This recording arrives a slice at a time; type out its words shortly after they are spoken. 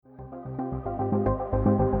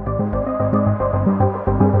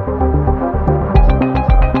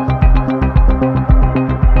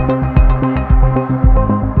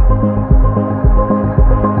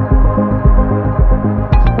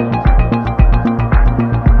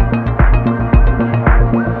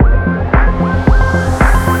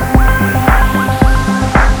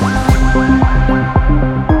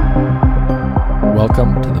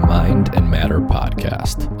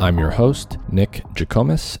I'm your host, Nick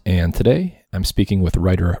Jikomes, and today I'm speaking with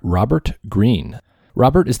writer Robert Greene.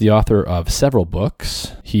 Robert is the author of several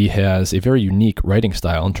books. He has a very unique writing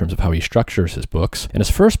style in terms of how he structures his books. And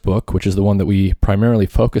his first book, which is the one that we primarily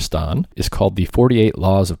focused on, is called The 48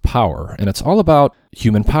 Laws of Power. And it's all about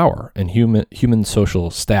human power and human social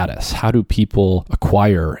status. How do people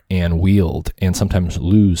acquire and wield and sometimes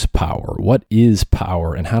lose power? What is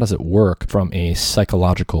power and how does it work from a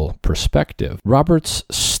psychological perspective? Robert's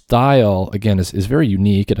style, again, is very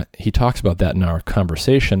unique, and he talks about that in our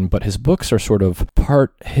conversation, but his books are sort of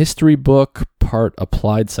part history book, part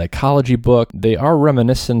applied psychology book. They are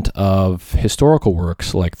reminiscent of historical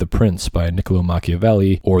works like The Prince by Niccolo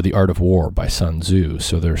Machiavelli or The Art of War by Sun Tzu.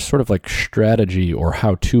 So they're sort of like strategy or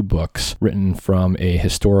how-to books written from a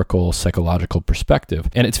historical psychological perspective.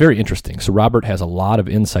 And it's very interesting. So Robert has a lot of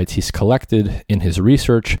insights he's collected in his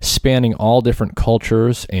research, spanning all different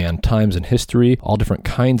cultures and times in history, all different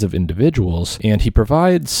kinds of individuals. And he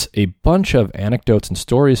provides a bunch of anecdotes and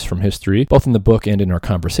stories from history, both in the book and in our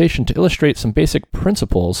conversation, to illustrate some basic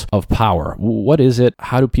principles of power. What is it?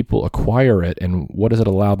 How do people acquire it? And what does it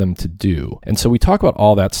allow them to do? And so we talk about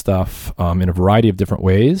all that stuff in a variety of different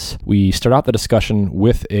ways. We start out the discussion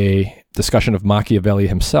with a discussion of Machiavelli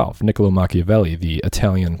himself, Niccolo Machiavelli, the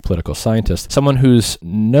Italian political scientist, someone who's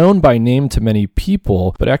known by name to many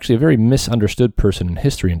people, but actually a very misunderstood person in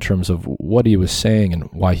history in terms of what he was saying and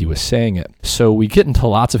why he was saying it. So we get into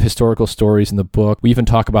lots of historical stories in the book. We even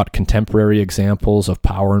talk about contemporary examples of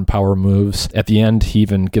power and power moves. At the end, he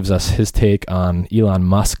even gives us his take on Elon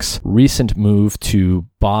Musk's recent move to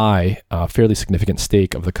buy a fairly significant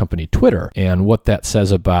stake of the company Twitter and what that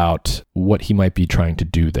says about what he might be trying to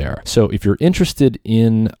do there. So if you're interested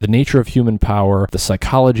in the nature of human power, the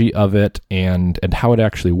psychology of it, and how it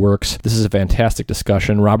actually works, this is a fantastic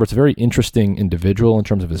discussion. Robert's a very interesting individual in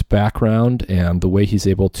terms of his background and the way he's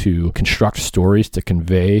able to construct stories to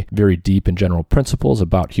convey very deep and general principles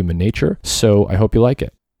about human nature. So I hope you like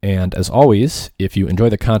it. And as always, if you enjoy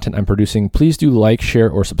the content I'm producing, please do like, share,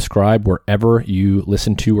 or subscribe wherever you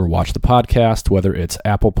listen to or watch the podcast, whether it's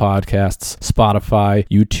Apple Podcasts, Spotify,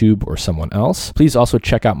 YouTube, or someone else. Please also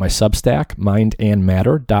check out my Substack,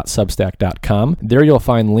 mindandmatter.substack.com. There you'll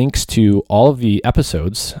find links to all of the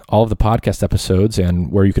episodes, all of the podcast episodes,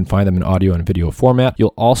 and where you can find them in audio and video format.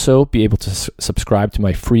 You'll also be able to subscribe to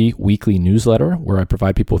my free weekly newsletter, where I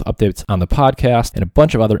provide people with updates on the podcast and a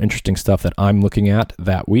bunch of other interesting stuff that I'm looking at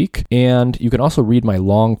that week. And you can also read my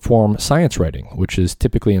long-form science writing, which is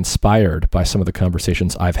typically inspired by some of the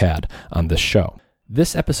conversations I've had on this show.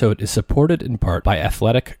 This episode is supported in part by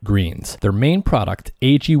Athletic Greens. Their main product,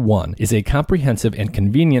 AG1, is a comprehensive and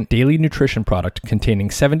convenient daily nutrition product containing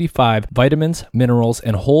 75 vitamins, minerals,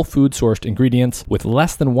 and whole food-sourced ingredients with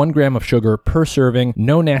less than 1 gram of sugar per serving,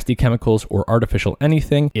 no nasty chemicals or artificial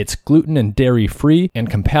anything. It's gluten and dairy-free and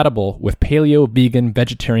compatible with paleo, vegan,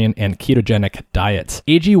 vegetarian, and ketogenic diets.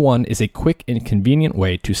 AG1 is a quick and convenient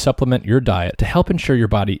way to supplement your diet to help ensure your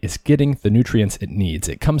body is getting the nutrients it needs.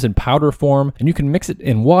 It comes in powder form, and you can mix it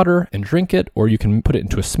in water and drink it, or you can put it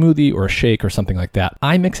into a smoothie or a shake or something like that.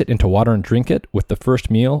 I mix it into water and drink it with the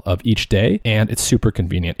first meal of each day, and it's super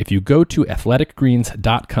convenient. If you go to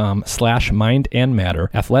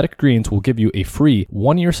athleticgreens.com/mindandmatter, Athletic Greens will give you a free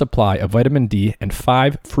 1-year supply of vitamin D and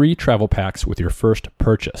 5 free travel packs with your first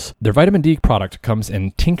purchase. Their vitamin D product comes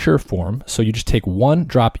in tincture form, so you just take 1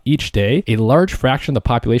 drop each day. A large fraction of the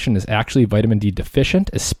population is actually vitamin D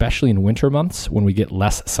deficient, especially in winter months when we get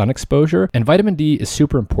less sun exposure, and vitamin D is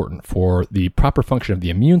super important for the proper function of the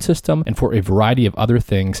immune system and for a variety of other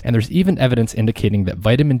things. And there's even evidence indicating that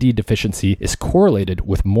vitamin D deficiency is correlated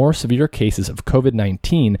with more severe cases of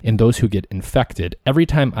COVID-19 in those who get infected. Every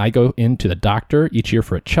time I go into the doctor each year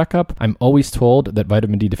for a checkup, I'm always told that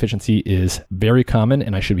vitamin D deficiency is very common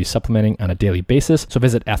and I should be supplementing on a daily basis. So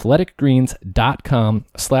visit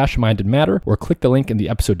athleticgreens.com/mindandmatter or click the link in the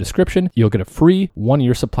episode description. You'll get a free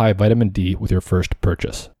 1-year supply of vitamin D with your first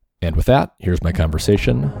purchase. And with that, here's my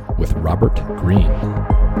conversation with Robert Greene.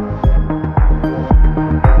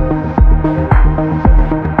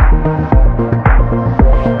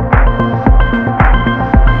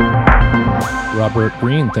 Robert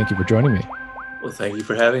Greene, thank you for joining me. Well, thank you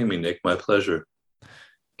for having me, Nick. My pleasure.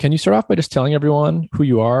 Can you start off by just telling everyone who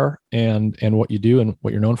you are and what you do and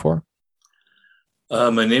what you're known for?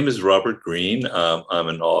 My name is Robert Greene. I'm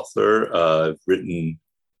an author.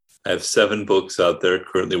 I have 7 books out there,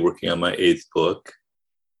 currently working on my 8th book.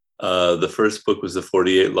 The first book was The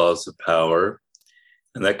 48 Laws of Power,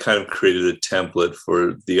 and that kind of created a template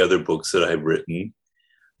for the other books that I've written.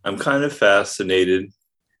 I'm kind of fascinated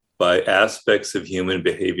by aspects of human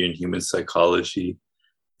behavior and human psychology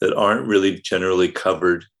that aren't really generally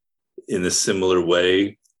covered in a similar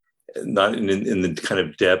way, not in the kind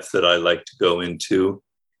of depth that I like to go into,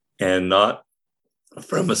 and not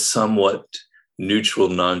from a somewhat neutral,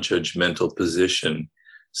 non-judgmental position.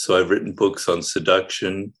 So I've written books on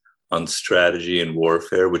seduction, on strategy and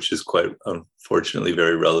warfare, which is quite unfortunately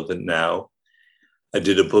very relevant now. I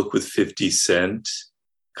did a book with 50 Cent,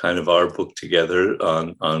 kind of our book together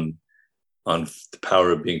on the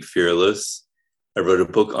power of being fearless. I wrote a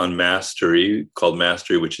book on mastery called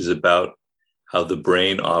Mastery, which is about how the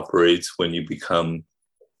brain operates when you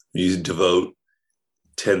devote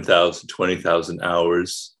 10,000, 20,000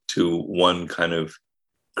 hours to one kind of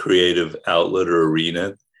creative outlet or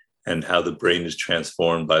arena, and how the brain is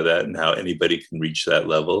transformed by that and how anybody can reach that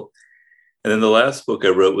level. And then the last book I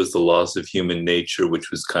wrote was The Laws of Human Nature,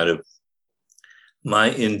 which was kind of my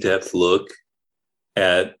in-depth look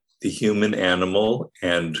at the human animal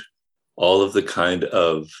and all of the kind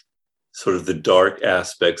of sort of the dark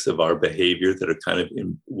aspects of our behavior that are kind of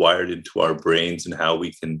wired into our brains, and how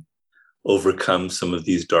we can overcome some of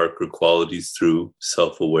these darker qualities through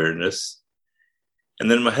self-awareness.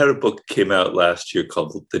 And then I had a book came out last year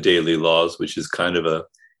called The Daily Laws, which is kind of a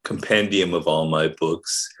compendium of all my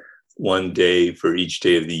books, one day for each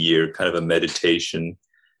day of the year, kind of a meditation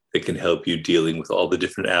that can help you dealing with all the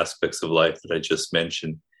different aspects of life that I just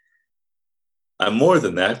mentioned. I'm more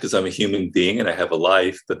than that because I'm a human being and I have a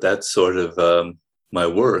life, but that's sort of my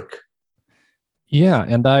work. Yeah,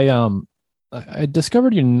 and I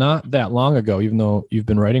discovered you not that long ago, even though you've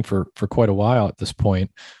been writing for quite a while at this point.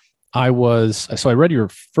 I read your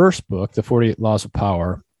first book, The 48 Laws of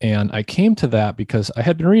Power, and I came to that because I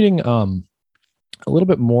had been reading a little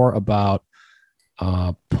bit more about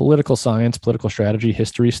political science, political strategy,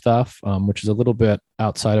 history stuff, which is a little bit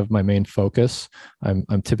outside of my main focus.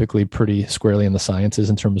 I'm typically pretty squarely in the sciences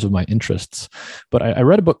in terms of my interests. But I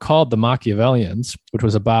read a book called The Machiavellians, which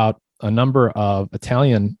was about a number of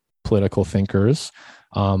Italian political thinkers,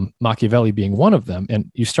 Machiavelli being one of them. And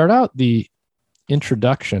you start out the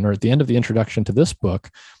introduction, or at the end of the introduction to this book,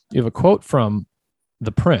 you have a quote from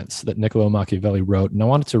The Prince that Niccolo Machiavelli wrote. And I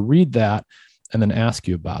wanted to read that and then ask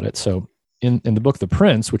you about it. So in the book, The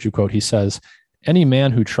Prince, which you quote, he says, "Any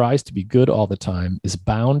man who tries to be good all the time is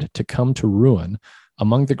bound to come to ruin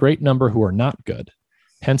among the great number who are not good.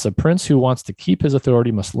 Hence, a prince who wants to keep his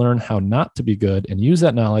authority must learn how not to be good and use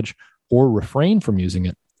that knowledge or refrain from using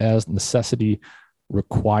it as necessity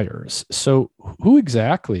requires." So who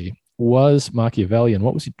exactly was Machiavelli and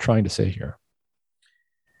what was he trying to say here?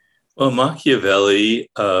 Well, Machiavelli,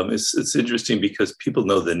 it's interesting because people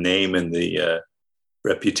know the name and the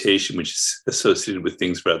reputation, which is associated with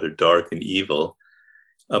things rather dark and evil,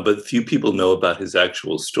 but few people know about his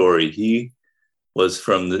actual story. He was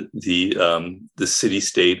from the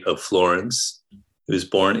city-state of Florence. He was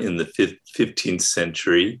born in the 15th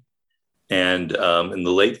century, and in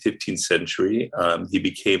the late 15th century, he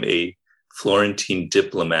became a Florentine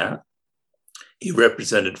diplomat. He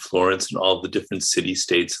represented Florence and all the different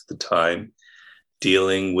city-states at the time,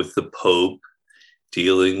 dealing with the Pope,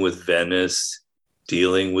 dealing with Venice,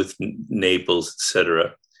 dealing with Naples,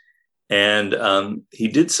 etc. And he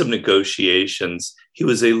did some negotiations. He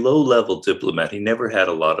was a low-level diplomat. He never had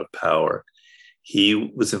a lot of power. He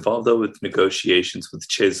was involved, though, with negotiations with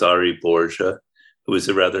Cesare Borgia, who was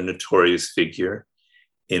a rather notorious figure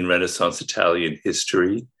in Renaissance Italian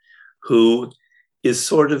history, who is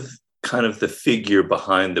sort of kind of the figure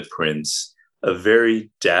behind the prince, a very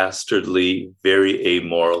dastardly, very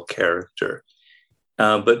amoral character.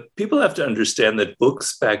 But people have to understand that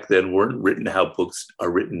books back then weren't written how books are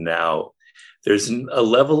written now. There's a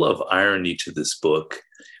level of irony to this book,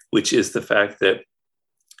 which is the fact that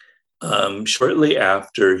shortly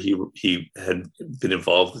after he had been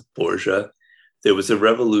involved with Borgia, there was a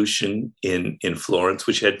revolution in Florence,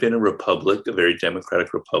 which had been a republic, a very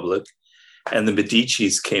democratic republic, and the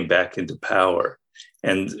Medicis came back into power.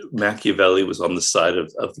 And Machiavelli was on the side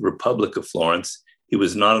of the Republic of Florence. He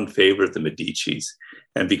was not in favor of the Medicis.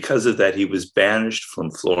 And because of that, he was banished from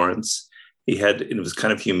Florence. It was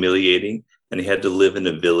kind of humiliating, and he had to live in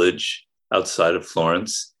a village outside of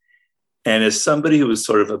Florence. And as somebody who was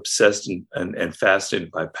sort of obsessed and fascinated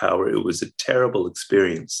by power, it was a terrible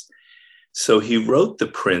experience. So he wrote The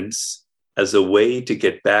Prince as a way to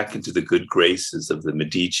get back into the good graces of the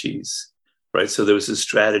Medicis, right? So there was a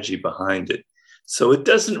strategy behind it. So it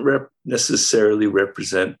doesn't necessarily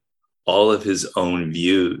represent all of his own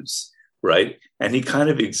views, right? And he kind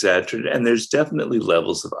of exaggerated, and there's definitely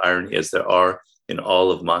levels of irony, as there are in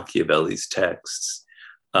all of Machiavelli's texts.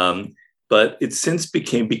 But it since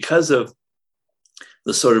became, because of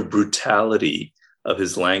the sort of brutality of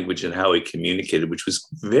his language and how he communicated, which was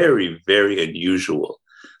very, very unusual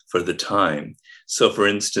for the time. So, for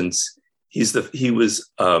instance, he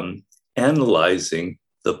was analyzing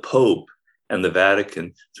the Pope and the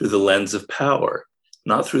Vatican through the lens of power,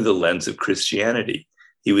 not through the lens of Christianity.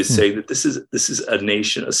 He was saying that this is a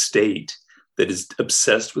nation, a state that is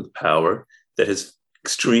obsessed with power, that is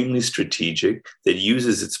extremely strategic, that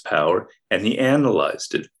uses its power, and he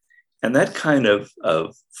analyzed it. And that kind of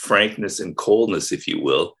frankness and coldness, if you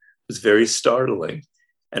will, was very startling.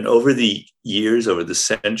 And over the years, over the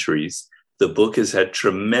centuries, the book has had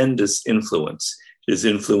tremendous influence. It has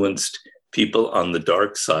influenced people on the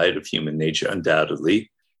dark side of human nature, undoubtedly,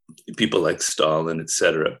 people like Stalin,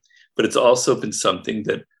 etc. But it's also been something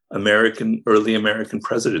that early American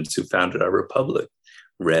presidents who founded our republic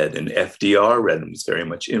read, and FDR read and was very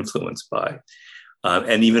much influenced by.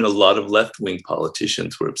 And even a lot of left-wing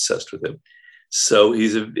politicians were obsessed with him. So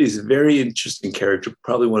he's a very interesting character,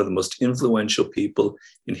 probably one of the most influential people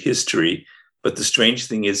in history. But the strange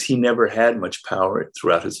thing is he never had much power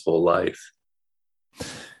throughout his whole life.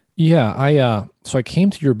 Yeah, so I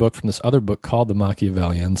came to your book from this other book called The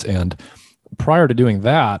Machiavellians, and prior to doing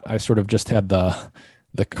that, I sort of just had the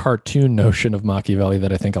cartoon notion of Machiavelli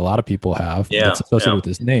that I think a lot of people have that's associated with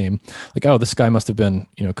his name. Like, oh, this guy must have been,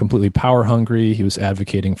 completely power hungry. He was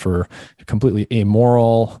advocating for a completely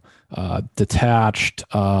amoral, detached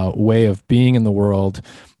way of being in the world.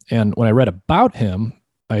 And when I read about him,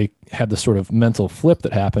 I had this sort of mental flip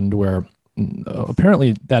that happened where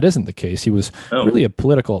apparently that isn't the case. He was really a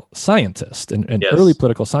political scientist, an early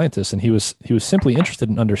political scientist, and he was simply interested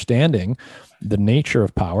in understanding the nature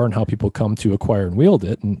of power and how people come to acquire and wield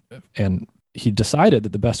it. And he decided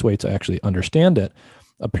that the best way to actually understand it,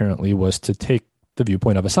 apparently, was to take the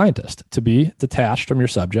viewpoint of a scientist, to be detached from your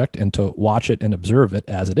subject and to watch it and observe it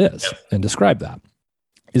as it is and describe that.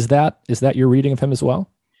 Is that your reading of him as well?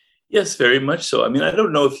 Yes, very much so. I mean, I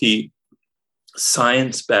don't know if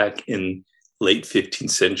science back in late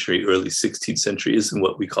 15th century, early 16th century isn't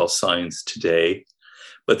what we call science today,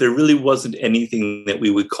 but there really wasn't anything that we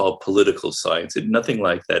would call political science. Nothing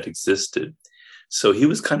like that existed. So he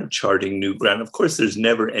was kind of charting new ground. Of course, there's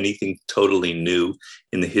never anything totally new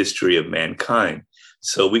in the history of mankind.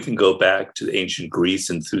 So we can go back to ancient Greece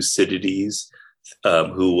and Thucydides,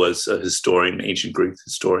 who was a historian, ancient Greek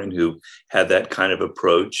historian who had that kind of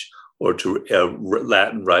approach, or to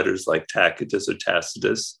Latin writers like Tacitus or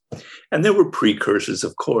Tacitus. And there were precursors,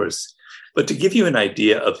 of course. But to give you an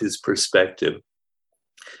idea of his perspective,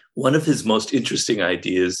 one of his most interesting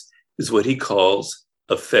ideas is what he calls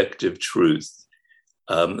effective truth,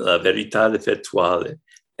 la verità effettuale.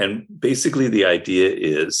 And basically the idea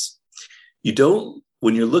is,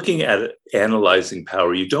 when you're looking at analyzing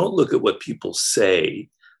power, you don't look at what people say.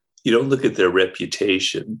 You don't look at their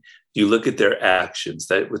reputation. You look at their actions.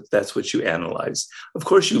 That's what you analyze. Of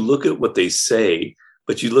course, you look at what they say,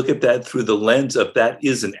 but you look at that through the lens of that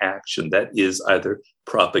is an action. That is either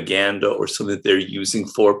propaganda or something that they're using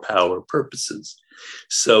for power purposes.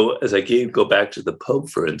 So as I go back to the Pope,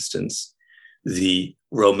 for instance, the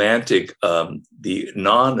romantic, the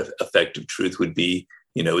non-effective truth would be,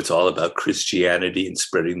 it's all about Christianity and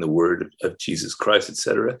spreading the word of Jesus Christ,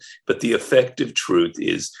 etc. But the effective truth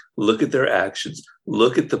is look at their actions,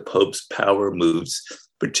 look at the Pope's power moves,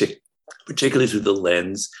 particularly through the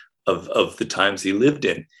lens of the times he lived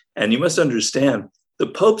in. And you must understand, the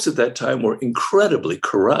popes at that time were incredibly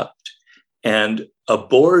corrupt. And a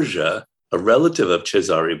Borgia, a relative of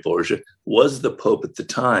Cesare Borgia, was the Pope at the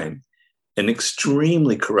time, an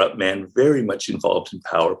extremely corrupt man, very much involved in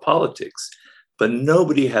power politics. But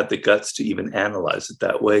nobody had the guts to even analyze it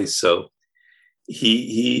that way. So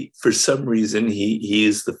he for some reason, he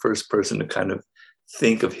is the first person to kind of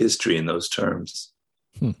think of history in those terms.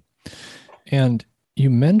 And you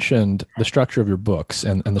mentioned the structure of your books,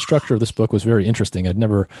 and the structure of this book was very interesting. I'd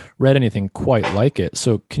never read anything quite like it.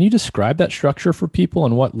 So can you describe that structure for people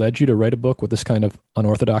and what led you to write a book with this kind of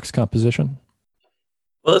unorthodox composition?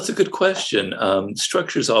 Well, that's a good question.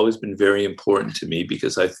 Structure has always been very important to me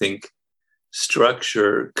because I think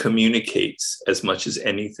structure communicates as much as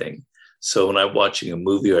anything. So when I'm watching a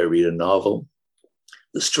movie or I read a novel,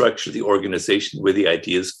 the structure, the organization where the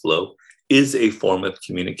ideas flow is a form of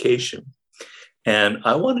communication. And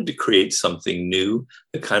I wanted to create something new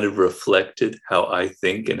that kind of reflected how I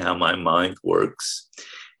think and how my mind works.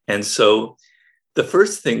 And so the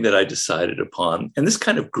first thing that I decided upon, and this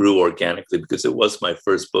kind of grew organically because it was my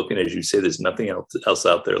first book. And as you say, there's nothing else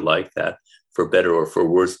out there like that, for better or for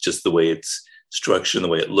worse, just the way it's structured and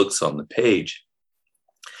the way it looks on the page.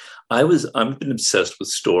 I've been obsessed with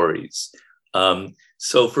stories.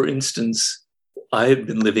 So for instance, I had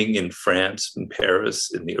been living in France, in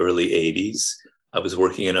Paris in the early 80s. I was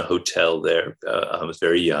working in a hotel there. I was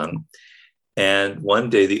very young. And one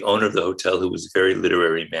day, the owner of the hotel, who was a very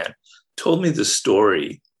literary man, told me the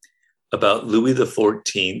story about Louis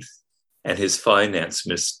XIV and his finance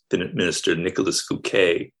minister, Nicolas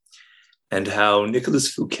Fouquet, and how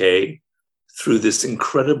Nicolas Fouquet threw this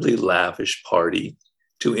incredibly lavish party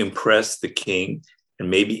to impress the king and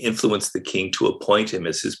maybe influence the king to appoint him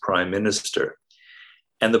as his prime minister.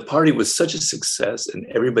 And the party was such a success, and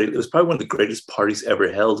it was probably one of the greatest parties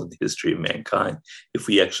ever held in the history of mankind. If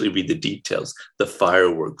we actually read the details, the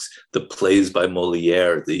fireworks, the plays by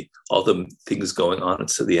Moliere, all the things going on, and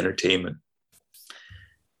so the entertainment.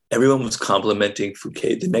 Everyone was complimenting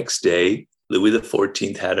Fouquet. The next day, Louis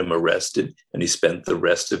XIV had him arrested, and he spent the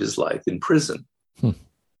rest of his life in prison. And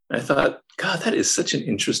I thought, God, that is such an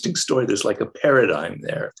interesting story. There's like a paradigm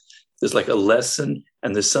there. There's like a lesson,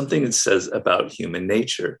 and there's something it says about human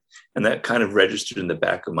nature. And that kind of registered in the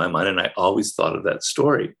back of my mind. And I always thought of that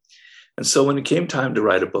story. And so when it came time to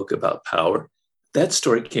write a book about power, that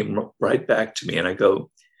story came right back to me. And I go,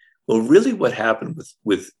 well, really what happened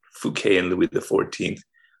with Fouquet and Louis XIV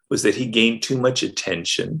was that he gained too much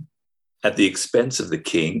attention at the expense of the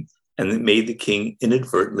king, and it made the king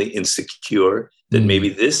inadvertently insecure that maybe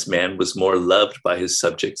this man was more loved by his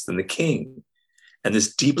subjects than the king. And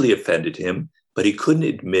this deeply offended him, but he couldn't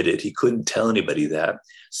admit it. He couldn't tell anybody that.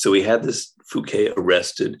 So he had this Fouquet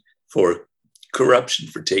arrested for corruption,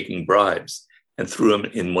 for taking bribes, and threw him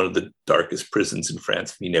in one of the darkest prisons in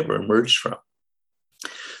France he never emerged from.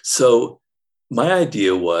 So my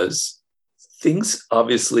idea was, things,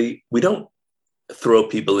 obviously, we don't throw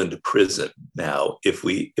people into prison now if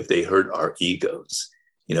they hurt our egos.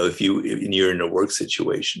 If you're in a work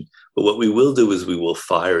situation. But what we will do is we will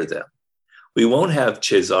fire them. We won't have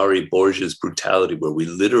Cesare Borgia's brutality where we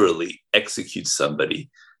literally execute somebody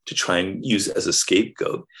to try and use as a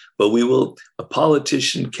scapegoat. But a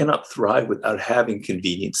politician cannot thrive without having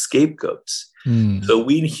convenient scapegoats. So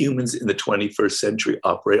we humans in the 21st century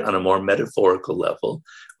operate on a more metaphorical level.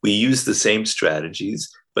 We use the same strategies,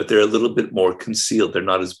 but they're a little bit more concealed. They're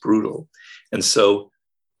not as brutal. And so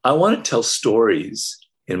I want to tell stories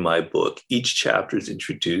in my book. Each chapter is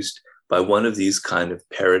introduced by one of these kind of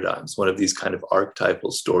paradigms, one of these kind of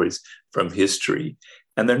archetypal stories from history.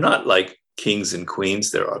 And they're not like kings and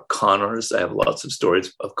queens. There are con artists. I have lots of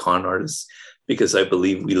stories of con artists because I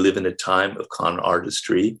believe we live in a time of con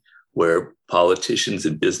artistry where politicians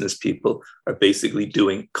and business people are basically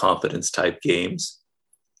doing confidence type games.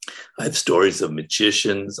 I have stories of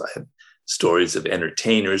magicians. I have stories of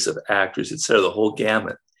entertainers, of actors, etc., the whole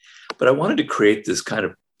gamut. But I wanted to create this kind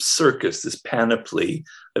of circus, this panoply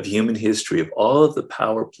of human history of all of the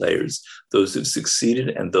power players, those who've succeeded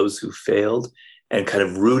and those who failed, and kind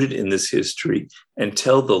of rooted in this history and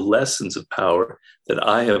tell the lessons of power that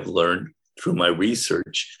I have learned through my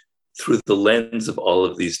research through the lens of all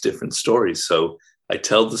of these different stories. So I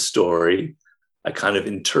tell the story, I kind of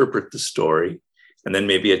interpret the story, and then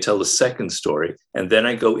maybe I tell the second story, and then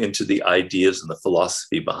I go into the ideas and the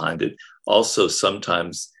philosophy behind it, also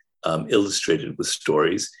sometimes illustrated with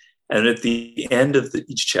stories. And at the end of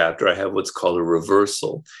each chapter, I have what's called a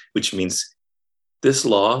reversal, which means this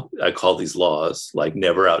law, I call these laws, like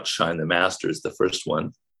never outshine the masters, the first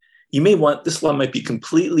one. This law might be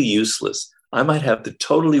completely useless. I might have the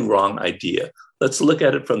totally wrong idea. Let's look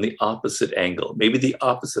at it from the opposite angle. Maybe the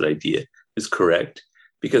opposite idea is correct,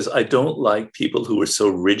 because I don't like people who are so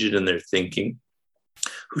rigid in their thinking,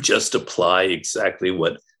 who just apply exactly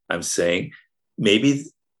what I'm saying. Maybe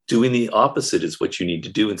doing the opposite is what you need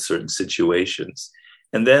to do in certain situations.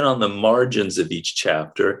 And then on the margins of each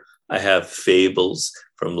chapter, I have fables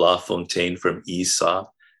from La Fontaine, from Aesop,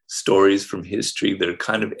 stories from history that are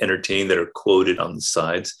kind of entertaining, that are quoted on the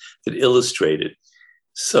sides, that illustrate it.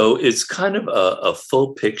 So it's kind of a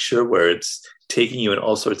full picture where it's taking you in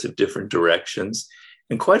all sorts of different directions.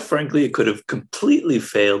 And quite frankly, it could have completely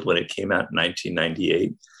failed when it came out in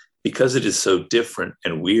 1998 because it is so different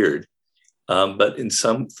and weird. But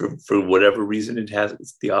for whatever reason,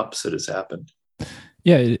 the opposite has happened.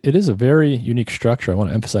 Yeah, it is a very unique structure. I want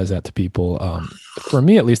to emphasize that to people. For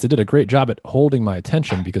me, at least, it did a great job at holding my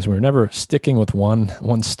attention because we were never sticking with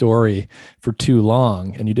one story for too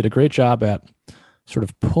long. And you did a great job at sort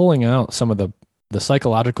of pulling out some of the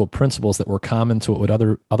psychological principles that were common to what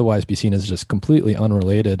would otherwise be seen as just completely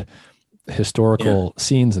unrelated historical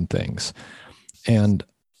scenes and things. And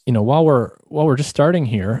while we're just starting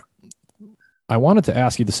here, I wanted to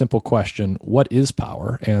ask you the simple question, what is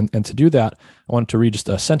power? And to do that, I wanted to read just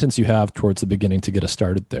a sentence you have towards the beginning to get us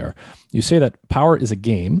started there. You say that power is a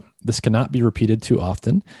game. This cannot be repeated too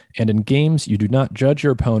often. And in games, you do not judge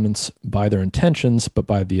your opponents by their intentions, but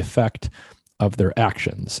by the effect of their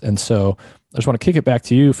actions. And so I just want to kick it back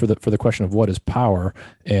to you for the question of what is power,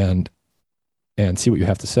 and see what you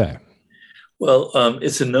have to say. Well,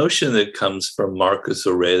 it's a notion that comes from Marcus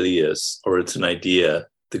Aurelius, or it's an idea,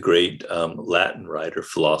 the great Latin writer,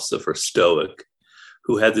 philosopher, Stoic,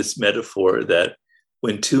 who had this metaphor that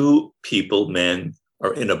when two people, men,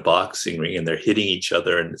 are in a boxing ring and they're hitting each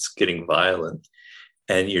other and it's getting violent,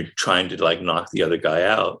 and you're trying to like knock the other guy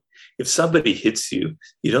out, if somebody hits you,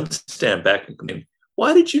 you don't stand back and complain,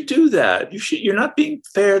 why did you do that? You're not being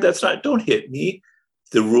fair. Don't hit me.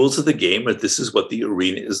 The rules of the game are, this is what the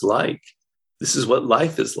arena is like. This is what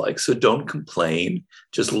life is like. So don't complain.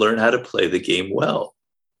 Just learn how to play the game well.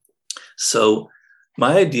 So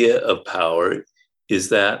my idea of power is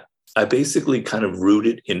that I basically kind of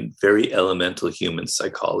rooted in very elemental human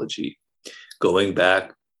psychology, going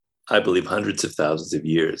back, I believe, hundreds of thousands of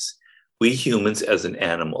years. We humans as an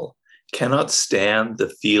animal cannot stand the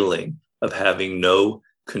feeling of having no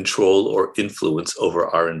control or influence over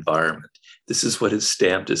our environment. This is what has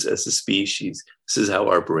stamped us as a species. This is how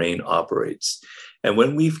our brain operates. And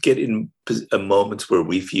when we get in moments where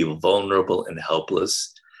we feel vulnerable and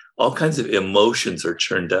helpless, all kinds of emotions are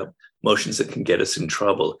churned up, emotions that can get us in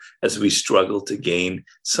trouble as we struggle to gain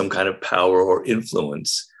some kind of power or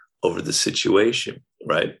influence over the situation,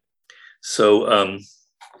 right? So,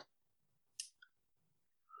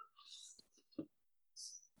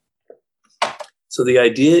 so the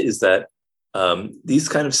idea is that these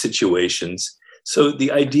kind of situations, so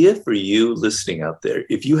the idea for you listening out there,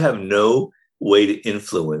 if you have no way to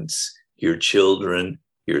influence your children,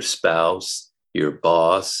 your spouse, your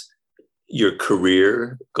boss, your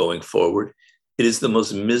career going forward, it is the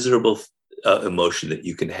most miserable emotion that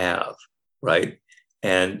you can have, right?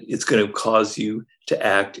 And it's going to cause you to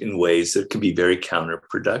act in ways that can be very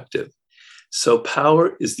counterproductive. So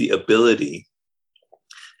power is the ability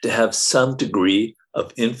to have some degree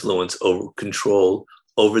of influence over control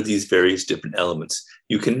over these various different elements.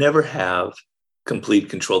 You can never have complete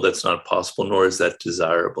control. That's not possible, nor is that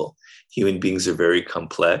desirable. Human beings are very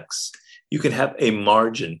complex. You can have a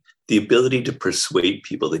margin, the ability to persuade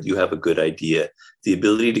people that you have a good idea, the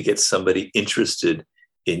ability to get somebody interested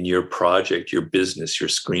in your project, your business, your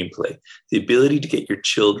screenplay, the ability to get your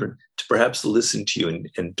children to perhaps listen to you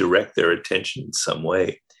and direct their attention in some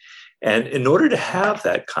way. And in order to have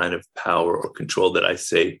that kind of power or control that I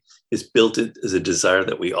say is built as a desire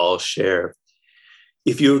that we all share,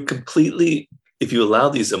 if you allow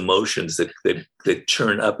these emotions that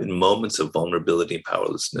churn up in moments of vulnerability and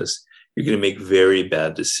powerlessness, you're going to make very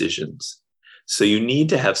bad decisions. So you need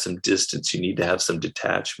to have some distance. You need to have some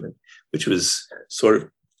detachment, which was sort of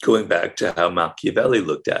going back to how Machiavelli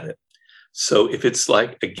looked at it. So if it's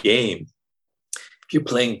like a game, if you're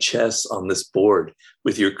playing chess on this board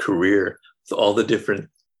with your career, with all the different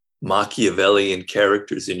Machiavellian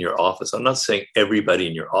characters in your office, I'm not saying everybody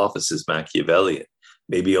in your office is Machiavellian.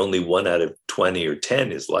 Maybe only 1 out of 20 or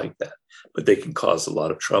 10 is like that, but they can cause a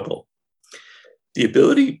lot of trouble. The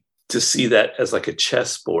ability to see that as like a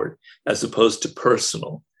chessboard as opposed to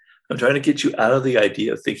personal. I'm trying to get you out of the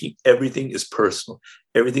idea of thinking everything is personal.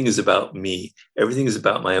 Everything is about me. Everything is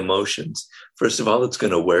about my emotions. First of all, it's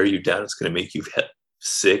going to wear you down. It's going to make you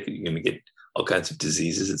sick. You're going to get all kinds of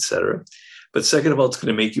diseases, etc. But second of all, it's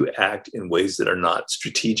going to make you act in ways that are not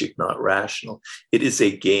strategic, not rational. It is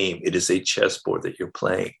a game. It is a chessboard that you're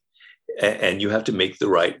playing. And you have to make the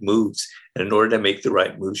right moves. And in order to make the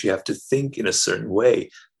right moves, you have to think in a certain way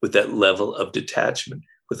with that level of detachment,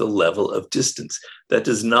 with a level of distance. That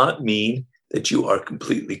does not mean that you are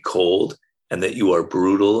completely cold and that you are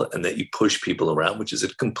brutal and that you push people around, which is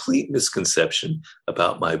a complete misconception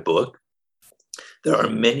about my book. There are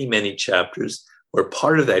many, many chapters where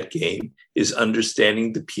part of that game is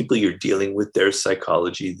understanding the people you're dealing with, their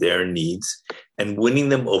psychology, their needs, and winning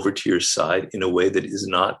them over to your side in a way that is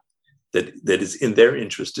not, that is in their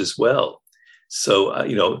interest as well. So,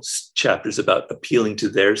 chapters about appealing to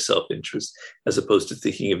their self-interest as opposed to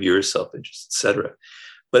thinking of your self-interest, et cetera.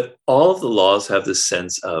 But all of the laws have this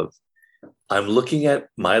sense of, I'm looking at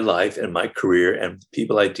my life and my career and the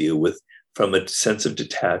people I deal with from a sense of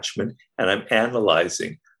detachment, and I'm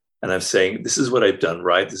analyzing, and I'm saying, this is what I've done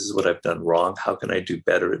right, this is what I've done wrong, how can I do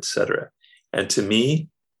better, et cetera. And to me,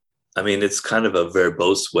 I mean, it's kind of a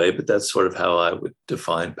verbose way, but that's sort of how I would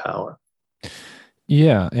define power.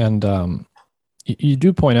 Yeah, and you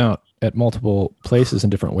do point out at multiple places in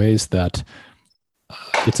different ways that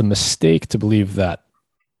it's a mistake to believe that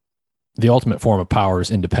the ultimate form of power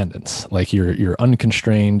is independence. Like you're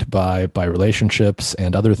unconstrained by relationships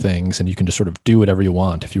and other things, and you can just sort of do whatever you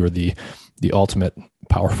want if you were the ultimate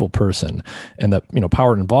powerful person, and that,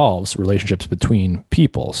 power involves relationships between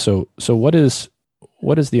people. So what is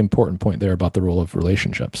the important point there about the role of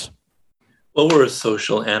relationships? Well, we're a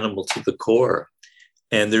social animal to the core.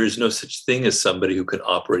 And there is no such thing as somebody who can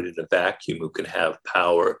operate in a vacuum, who can have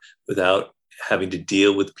power without having to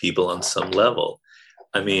deal with people on some level.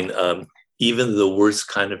 I mean, even the worst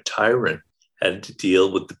kind of tyrant had to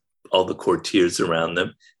deal with all the courtiers around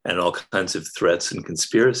them and all kinds of threats and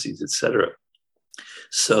conspiracies, etc.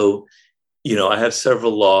 So, I have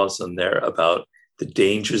several laws on there about the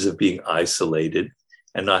dangers of being isolated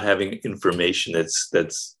and not having information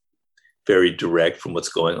that's very direct from what's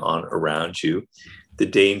going on around you, the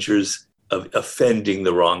dangers of offending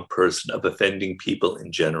the wrong person, of offending people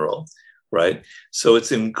in general, right? So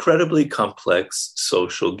it's an incredibly complex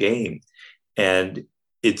social game, and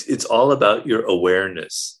it's all about your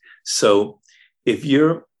awareness. So if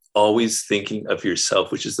you're always thinking of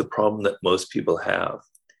yourself, which is the problem that most people have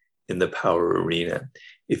in the power arena,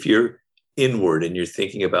 if you're inward and you're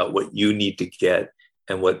thinking about what you need to get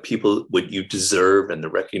and what you deserve and the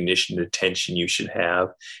recognition and attention you should have,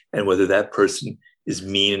 and whether that person is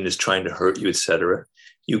mean and is trying to hurt you, etc.,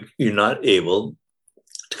 you're not able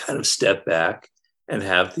to kind of step back and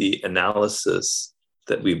have the analysis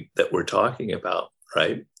that we're talking about,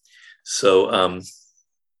 right? So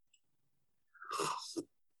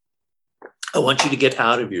I want you to get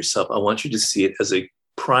out of yourself. I want you to see it as a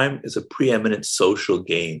preeminent social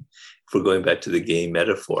game, if we're going back to the game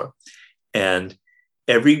metaphor. And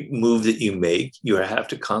every move that you make, you have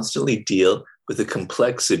to constantly deal with the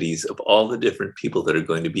complexities of all the different people that are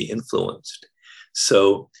going to be influenced.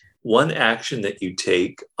 So one action that you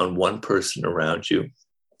take on one person around you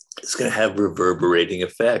is going to have reverberating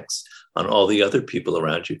effects on all the other people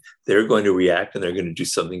around you. They're going to react and they're going to do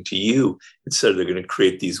something to you. Instead, they're going to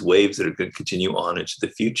create these waves that are going to continue on into the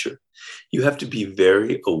future. You have to be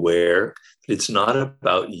very aware that it's not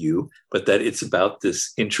about you, but that it's about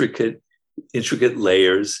this intricate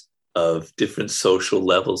layers of different social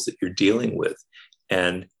levels that you're dealing with.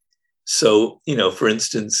 And so, for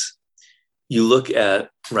instance, you look at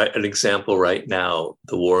an example right now,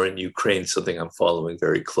 the war in Ukraine, something I'm following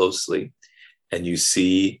very closely, and you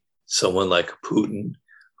see someone like Putin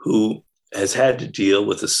who has had to deal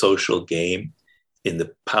with a social game in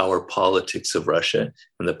the power politics of Russia.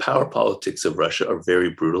 And the power politics of Russia are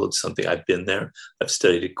very brutal. It's something I've been there. I've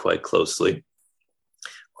studied it quite closely,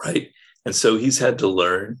 right? And so he's had to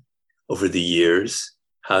learn over the years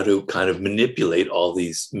how to kind of manipulate all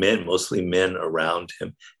these men, mostly men around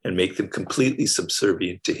him, and make them completely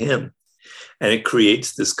subservient to him. And it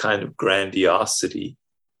creates this kind of grandiosity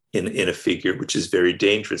in a figure, which is very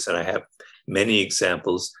dangerous. And I have many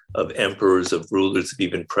examples of emperors, of rulers, of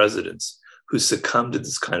even presidents who succumb to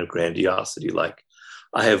this kind of grandiosity. Like,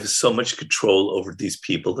 I have so much control over these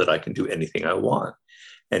people that I can do anything I want.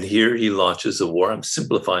 And here he launches a war. I'm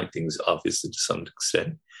simplifying things, obviously, to some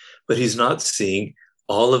extent, but he's not seeing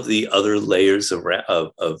all of the other layers of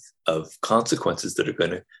consequences that are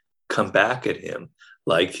going to come back at him,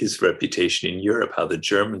 like his reputation in Europe, how the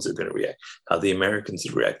Germans are going to react, how the Americans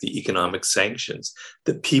will react, the economic sanctions,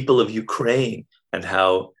 the people of Ukraine, and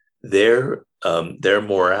how their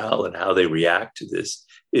morale and how they react to this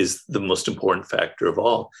is the most important factor of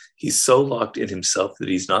all. He's so locked in himself that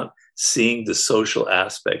he's not seeing the social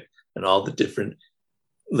aspect and all the different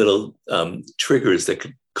little triggers that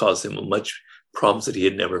could cause him much problems that he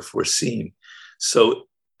had never foreseen. So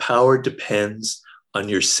power depends on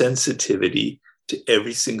your sensitivity to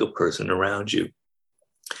every single person around you.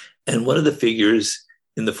 And one of the figures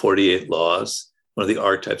in the 48 Laws, one of the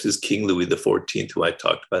archetypes, is King Louis XIV, who I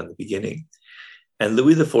talked about in the beginning. And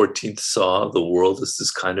Louis XIV saw the world as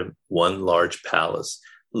this kind of one large palace,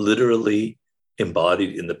 literally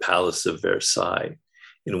embodied in the Palace of Versailles,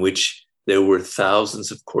 in which there were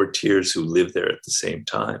thousands of courtiers who lived there at the same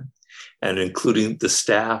time, and including the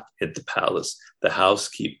staff at the palace, the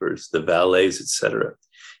housekeepers, the valets, etc.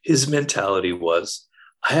 His mentality was,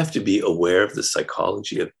 I have to be aware of the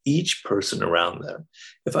psychology of each person around them.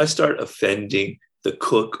 If I start offending the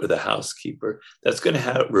cook or the housekeeper, that's going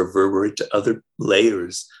to reverberate to other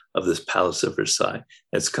layers of this Palace of Versailles, and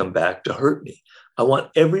it's come back to hurt me. I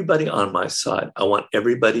want everybody on my side. I want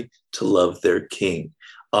everybody to love their king,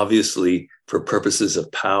 obviously for purposes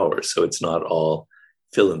of power, so it's not all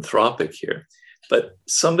philanthropic here. But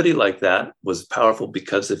somebody like that was powerful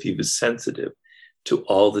because if he was sensitive to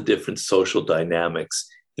all the different social dynamics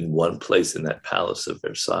in one place in that Palace of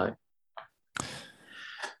Versailles.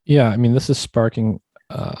 Yeah, I mean, this is sparking,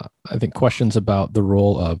 I think, questions about the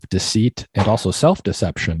role of deceit and also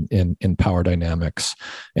self-deception in power dynamics.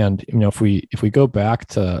 And if we go back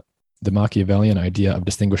to the Machiavellian idea of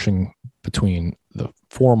distinguishing between the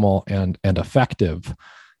formal and effective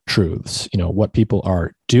truths, what people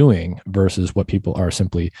are doing versus what people are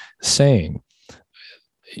simply saying.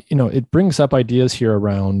 It brings up ideas here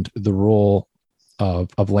around the role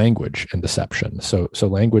of language and deception. So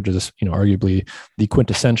language is, arguably the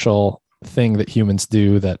quintessential thing that humans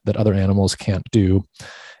do that other animals can't do.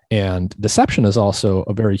 And deception is also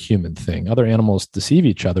a very human thing. Other animals deceive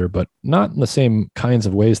each other, but not in the same kinds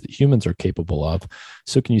of ways that humans are capable of.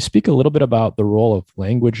 So can you speak a little bit about the role of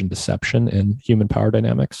language and deception in human power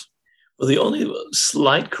dynamics? Well, the only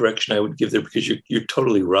slight correction I would give there, because you're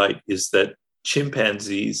totally right, is that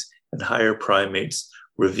chimpanzees and higher primates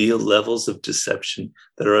reveal levels of deception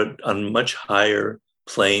that are on a much higher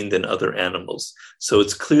plane than other animals. So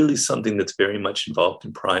it's clearly something that's very much involved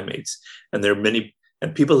in primates. And there are many,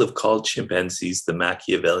 and people have called chimpanzees the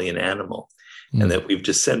Machiavellian animal, and that we've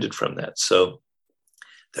descended from that. So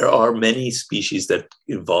there are many species that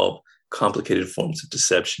involve complicated forms of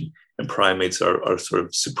deception, and primates are sort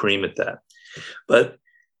of supreme at that. But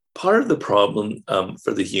part of the problem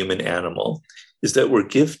for the human animal is that we're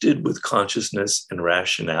gifted with consciousness and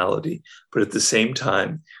rationality, but at the same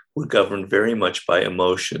time, we're governed very much by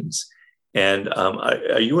emotions. And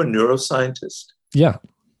are you a neuroscientist? Yeah.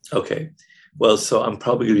 Okay. Well, so I'm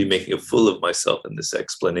probably going to be making a fool of myself in this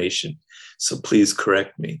explanation, so please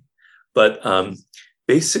correct me. But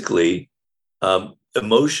basically,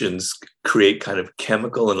 emotions create kind of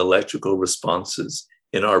chemical and electrical responses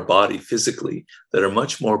in our body physically that are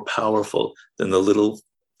much more powerful than the little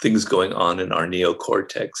things going on in our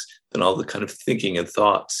neocortex, than all the kind of thinking and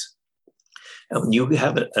thoughts. And when you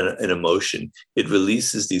have an emotion, it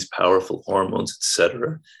releases these powerful hormones, et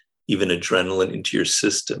cetera, even adrenaline into your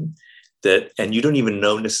system, and you don't even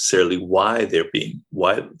know necessarily why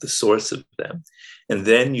the source of them. And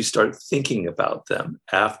then you start thinking about them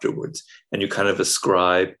afterwards, and you kind of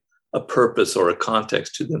ascribe a purpose or a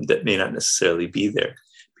context to them that may not necessarily be there,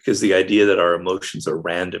 because the idea that our emotions are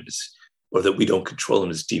random or that we don't control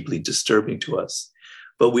them is deeply disturbing to us.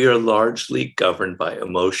 But we are largely governed by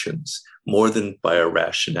emotions more than by our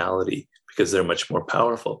rationality, because they're much more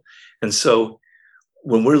powerful. And so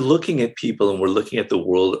when we're looking at people and we're looking at the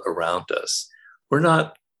world around us, we're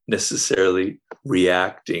not necessarily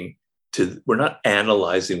we're not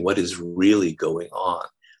analyzing what is really going on.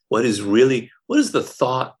 What is the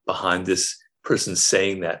thought behind this person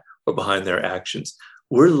saying that, or behind their actions?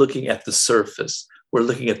 We're looking at the surface. We're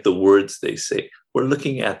looking at the words they say. We're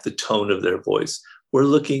looking at the tone of their voice. We're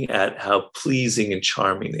looking at how pleasing and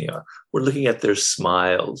charming they are. We're looking at their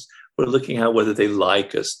smiles. We're looking at whether they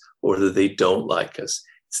like us or whether they don't like us.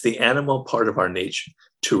 It's the animal part of our nature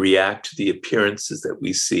to react to the appearances that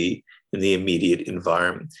we see in the immediate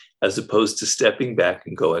environment, as opposed to stepping back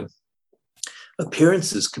and going,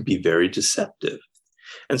 appearances can be very deceptive.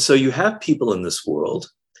 And so you have people in this world,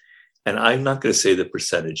 and I'm not going to say the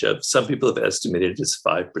percentage of, some people have estimated it as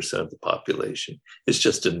 5% of the population. It's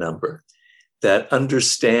just a number, that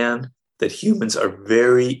understand that humans are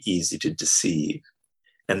very easy to deceive,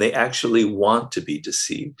 and they actually want to be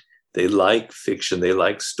deceived. They like fiction. They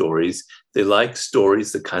like stories. They like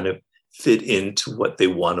stories that kind of fit into what they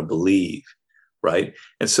want to believe, right?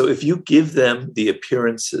 And so if you give them the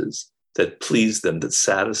appearances that please them, that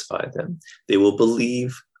satisfy them, they will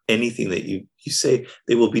believe anything that you say.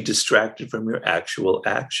 They will be distracted from your actual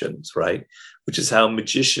actions, right? Which is how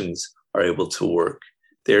magicians are able to work.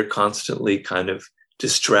 They're constantly kind of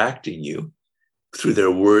distracting you through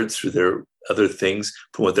their words, through their other things,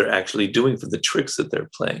 from what they're actually doing, from the tricks that they're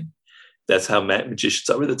playing. That's how magicians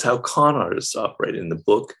operate. That's how con artists operate. In the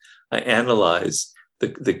book, I analyze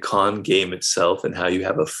the con game itself and how you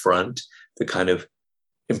have a front that kind of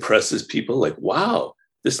impresses people like, wow,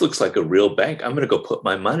 this looks like a real bank. I'm going to go put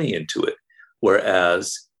my money into it.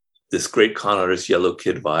 Whereas this great con artist, Yellow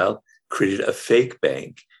Kid Vile, created a fake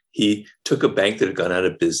bank. He took a bank that had gone out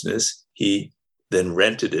of business. He then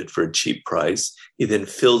rented it for a cheap price. He then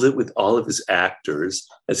filled it with all of his actors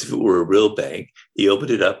as if it were a real bank. He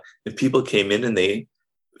opened it up and people came in and they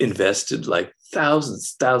invested like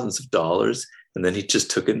thousands of dollars. And then he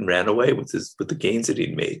just took it and ran away with the gains that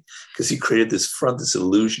he'd made, because he created this front, this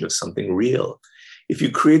illusion of something real. If you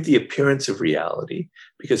create the appearance of reality,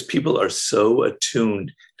 because people are so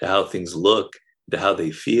attuned to how things look, to how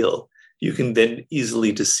they feel, you can then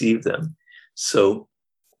easily deceive them. So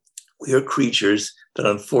we are creatures that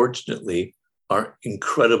unfortunately are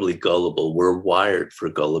incredibly gullible. We're wired for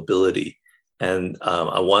gullibility. And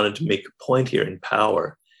I wanted to make a point here in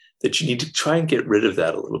power that you need to try and get rid of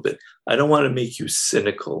that a little bit. I don't want to make you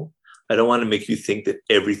cynical. I don't want to make you think that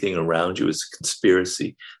everything around you is a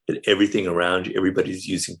conspiracy, that everything around you, everybody's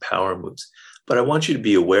using power moves. But I want you to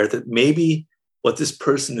be aware that maybe what this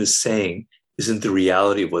person is saying isn't the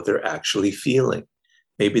reality of what they're actually feeling.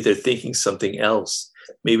 Maybe they're thinking something else.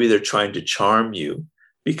 Maybe they're trying to charm you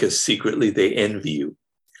because secretly they envy you.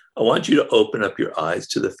 I want you to open up your eyes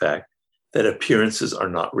to the fact that appearances are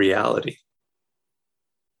not reality.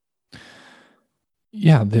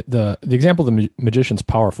 Yeah, the example of the magician's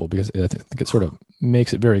powerful because I think it sort of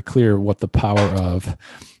makes it very clear what the power of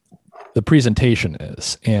the presentation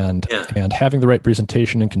is, and having the right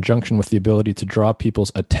presentation in conjunction with the ability to draw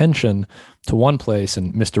people's attention to one place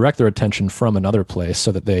and misdirect their attention from another place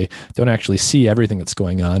so that they don't actually see everything that's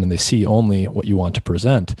going on and they see only what you want to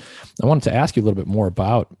present. I wanted to ask you a little bit more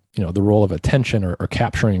about, the role of attention or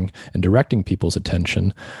capturing and directing people's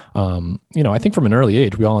attention. I think from an early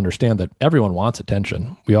age, we all understand that everyone wants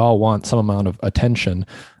attention. We all want some amount of attention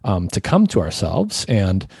to come to ourselves.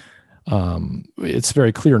 And it's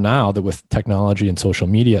very clear now that with technology and social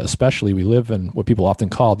media, especially, we live in what people often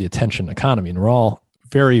call the attention economy. And we're all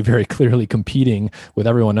very, very clearly competing with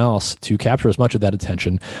everyone else to capture as much of that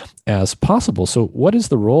attention as possible. So what is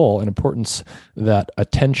the role and importance that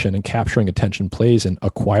attention and capturing attention plays in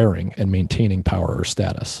acquiring and maintaining power or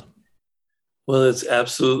status? Well, it's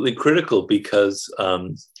absolutely critical because,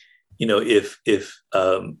 if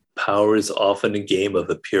power is often a game of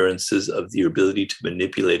appearances, of the ability to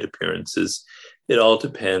manipulate appearances, it all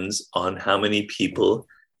depends on how many people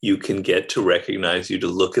you can get to recognize you, to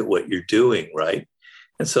look at what you're doing, right?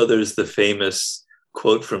 And so there's the famous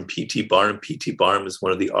quote from P.T. Barnum. P.T. Barnum is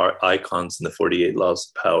one of the icons in the 48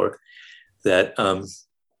 Laws of Power, that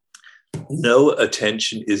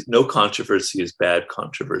no controversy is bad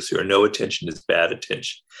controversy, or no attention is bad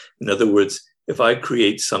attention. In other words, if I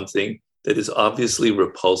create something that is obviously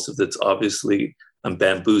repulsive, that's obviously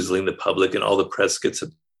bamboozling the public and all the press gets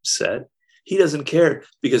upset, he doesn't care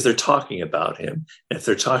because they're talking about him. And if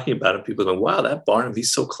they're talking about him, people are going, wow, that Barnum,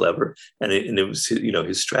 he's so clever. And it was,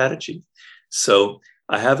 his strategy. So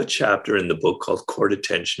I have a chapter in the book called Court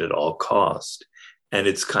Attention at All Cost. And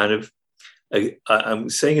it's kind of, I'm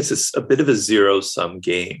saying it's a bit of a zero-sum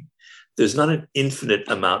game. There's not an infinite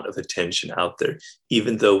amount of attention out there,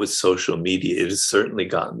 even though with social media, it has certainly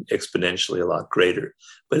gotten exponentially a lot greater,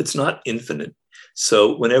 but it's not infinite.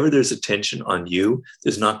 So whenever there's attention on you,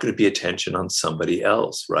 there's not going to be attention on somebody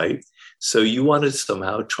else, right? So you want to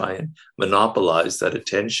somehow try and monopolize that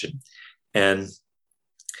attention. And,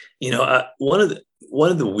 one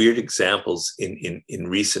of the weird examples in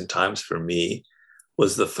recent times for me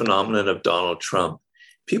was the phenomenon of Donald Trump.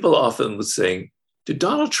 People often would say, did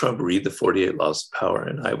Donald Trump read the 48 Laws of Power?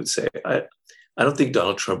 And I would say, I don't think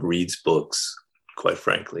Donald Trump reads books, quite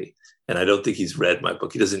frankly. And I don't think he's read my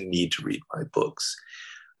book. He doesn't need to read my books.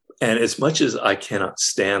 And as much as I cannot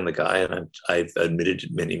stand the guy, and I've admitted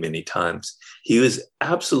it many, many times, he was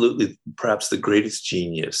absolutely perhaps the greatest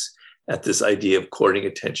genius at this idea of courting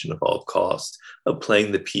attention at all costs, of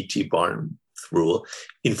playing the P.T. Barnum rule,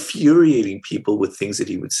 infuriating people with things that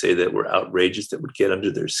he would say that were outrageous, that would get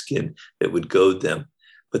under their skin, that would goad them.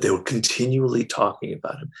 But they were continually talking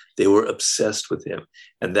about him. They were obsessed with him.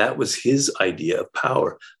 And that was his idea of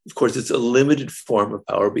power. Of course, it's a limited form of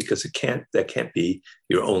power because that can't be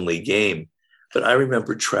your only game. But I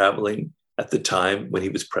remember traveling at the time when he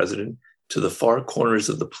was president to the far corners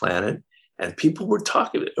of the planet, and people were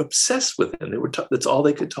obsessed with him. That's all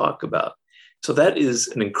they could talk about. So that is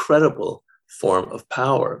an incredible form of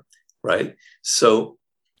power, right? So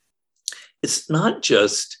it's not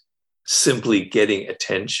just simply getting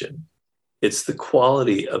attention. It's the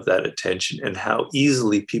quality of that attention and how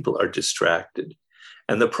easily people are distracted.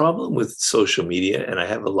 And the problem with social media, and I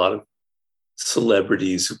have a lot of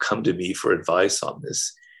celebrities who come to me for advice on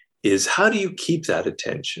this, is how do you keep that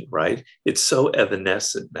attention, right? It's so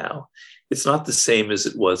evanescent now. It's not the same as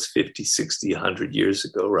it was 50, 60, 100 years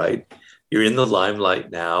ago, right? You're in the limelight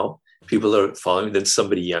now. People are following, then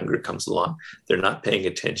somebody younger comes along. They're not paying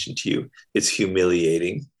attention to you. It's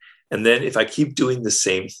humiliating. And then if I keep doing the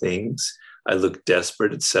same things, I look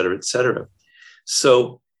desperate, et cetera, et cetera.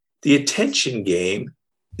 So the attention game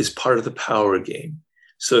is part of the power game.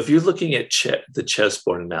 So if you're looking at the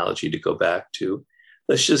chessboard analogy to go back to,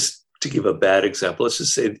 to give a bad example, let's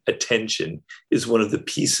just say attention is one of the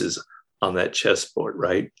pieces on that chessboard,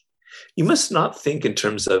 right? You must not think in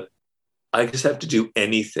terms of, I just have to do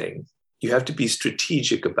anything. You have to be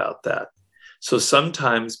strategic about that. So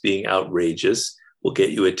sometimes being outrageous will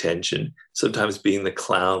get you attention. Sometimes being the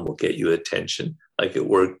clown will get you attention, like it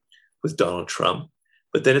worked with Donald Trump.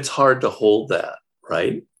 But then it's hard to hold that,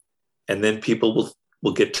 right? And then people will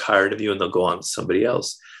will get tired of you and they'll go on to somebody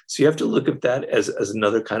else. So you have to look at that as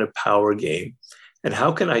another kind of power game. And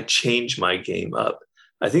how can I change my game up?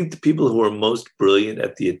 I think the people who are most brilliant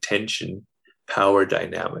at the attention power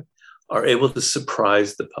dynamic are able to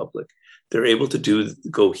surprise the public. They're able to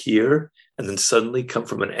go here and then suddenly come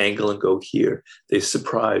from an angle and go here. They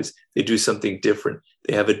surprise, they do something different.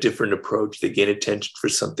 They have a different approach. They gain attention for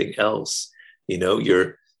something else. You know,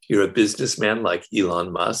 you're a businessman like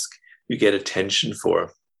Elon Musk. You get attention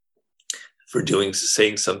for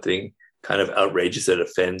saying something kind of outrageous that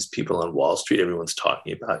offends people on Wall Street. Everyone's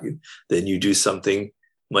talking about you. Then you do something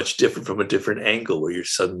much different from a different angle where you're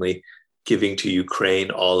suddenly giving to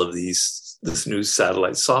Ukraine all of this new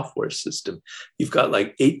satellite software system. You've got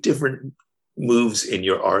like 8 different moves in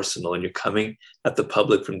your arsenal and you're coming at the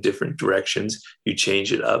public from different directions. You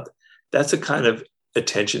change it up. That's a kind of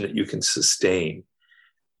attention that you can sustain.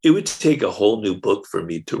 It would take a whole new book for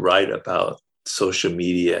me to write about social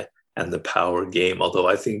media and the power game, although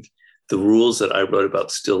I think the rules that I wrote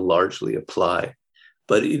about still largely apply.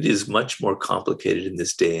 But it is much more complicated in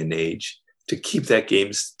this day and age to keep that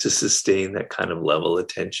game, to sustain that kind of level of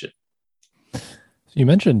attention. You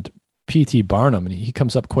mentioned P.T. Barnum, and he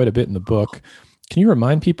comes up quite a bit in the book. Can you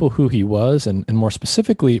remind people who he was? And more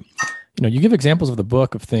specifically, you give examples of the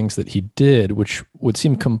book of things that he did, which would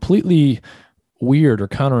seem completely weird or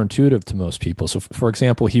counterintuitive to most people. So for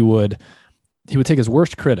example, he would take his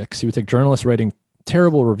worst critics. He would take journalists writing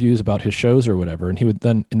terrible reviews about his shows or whatever, and he would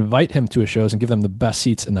then invite him to his shows and give them the best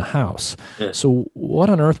seats in the house. Yeah. So what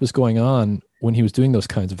on earth was going on when he was doing those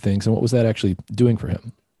kinds of things, and what was that actually doing for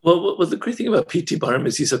him? Well, the great thing about P.T. Barnum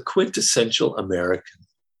is he's a quintessential American.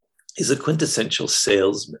 He's a quintessential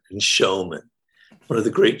salesman and showman, one of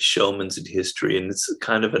the great showmen in history, and it's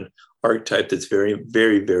kind of an archetype that's very,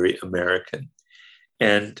 very, very American.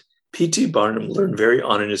 And P.T. Barnum learned very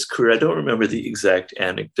on in his career, I don't remember the exact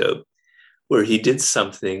anecdote, where he did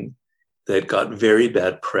something that got very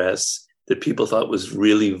bad press, that people thought was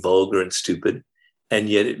really vulgar and stupid, and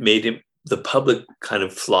yet it made the public kind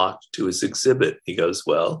of flocked to his exhibit. He goes,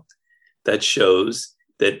 well, that shows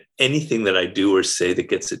that anything that I do or say that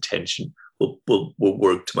gets attention will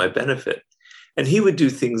work to my benefit. And he would do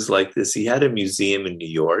things like this. He had a museum in New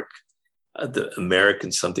York, the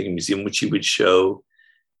American Something Museum, which he would show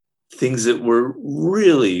things that were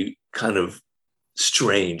really kind of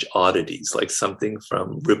strange oddities, like something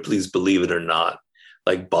from Ripley's Believe It or Not,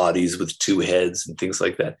 like bodies with 2 heads and things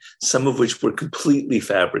like that, some of which were completely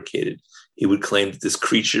fabricated. He would claim that this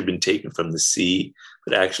creature had been taken from the sea,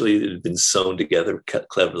 but actually it had been sewn together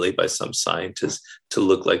cleverly by some scientist to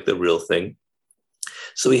look like the real thing.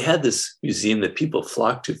 So he had this museum that people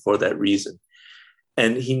flocked to for that reason.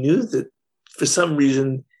 And he knew that for some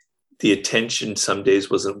reason, the attention some days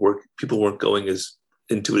wasn't working. People weren't going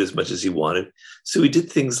into it as much as he wanted. So he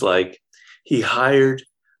did things like he hired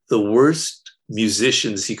the worst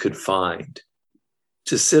musicians he could find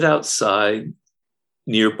to sit outside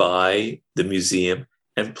nearby the museum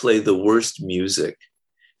and play the worst music.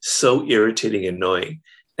 So irritating and annoying.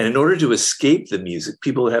 And in order to escape the music,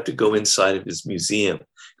 people would have to go inside of his museum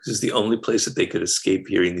because it's the only place that they could escape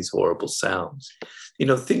hearing these horrible sounds.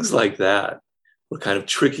 Things like that were kind of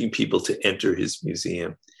tricking people to enter his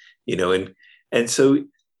museum, and so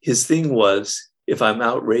his thing was, if I'm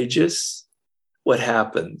outrageous, what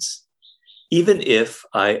happens? Even if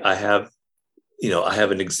I have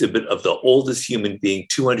an exhibit of the oldest human being,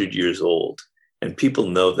 200 years old, and people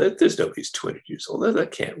know that there's nobody who's 200 years old.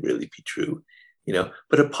 That can't really be true,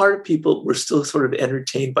 But a part of people were still sort of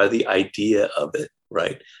entertained by the idea of it,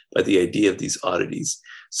 right? By the idea of these oddities.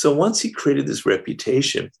 So once he created this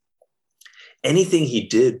reputation, anything he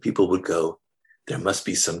did, people would go, there must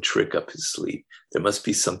be some trick up his sleeve. There must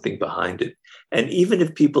be something behind it. And even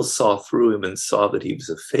if people saw through him and saw that he was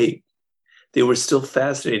a fake, they were still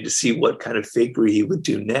fascinated to see what kind of fakery he would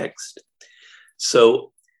do next.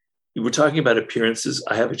 So we were talking about appearances.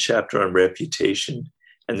 I have a chapter on reputation.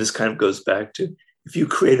 And this kind of goes back to, if you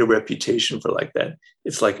create a reputation for like that,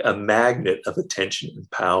 it's like a magnet of attention and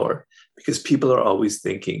power, because people are always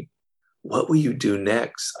thinking, what will you do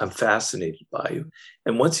next? I'm fascinated by you.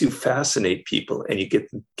 And once you fascinate people and you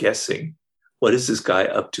get them guessing, what is this guy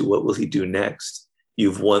up to? What will he do next?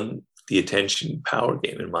 You've won the attention power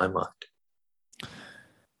game in my mind.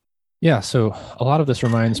 Yeah. So a lot of this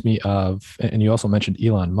reminds me of, and you also mentioned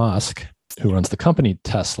Elon Musk, who runs the company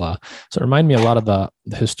Tesla. So it reminded me a lot of the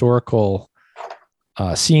historical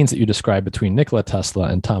scenes that you described between Nikola Tesla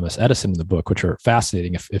and Thomas Edison in the book, which are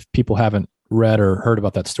fascinating. If people haven't read or heard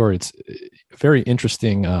about that story, it's a very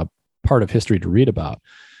interesting part of history to read about.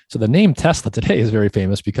 So the name Tesla today is very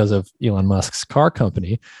famous because of Elon Musk's car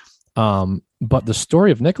company. But the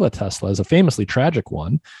story of Nikola Tesla is a famously tragic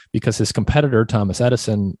one because his competitor, Thomas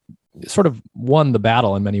Edison, sort of won the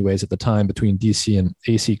battle in many ways at the time between DC and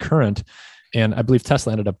AC current. And I believe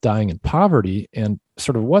Tesla ended up dying in poverty. And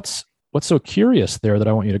sort of what's so curious there that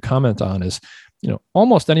I want you to comment on is,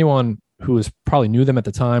 almost anyone who probably knew them at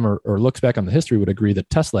the time or looks back on the history would agree that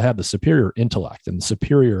Tesla had the superior intellect and the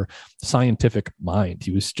superior scientific mind.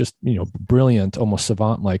 He was just, brilliant, almost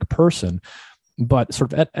savant-like person. But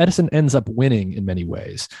sort of Edison ends up winning in many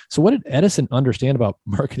ways. So what did Edison understand about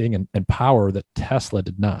marketing and power that Tesla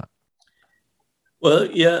did not? Well,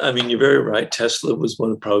 yeah, I mean, you're very right. Tesla was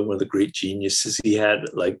probably one of the great geniuses. He had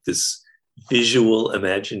like this visual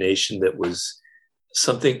imagination that was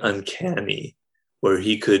something uncanny, where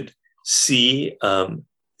he could see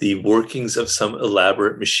the workings of some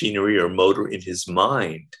elaborate machinery or motor in his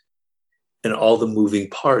mind and all the moving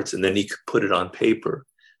parts, and then he could put it on paper.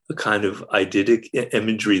 A kind of eidetic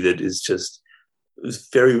imagery that is just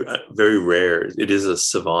very, very rare. It is a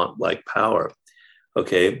savant-like power.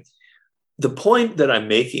 Okay. The point that I'm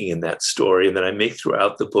making in that story, and that I make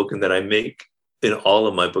throughout the book, and that I make in all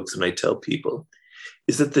of my books, and I tell people,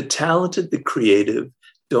 is that the talented, the creative,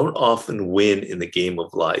 don't often win in the game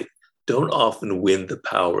of life, don't often win the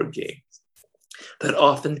power game. That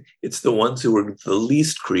often it's the ones who are the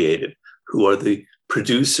least creative, who are the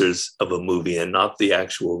producers of a movie and not the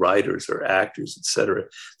actual writers or actors, etc.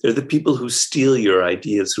 They're the people who steal your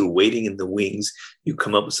ideas, who are waiting in the wings. You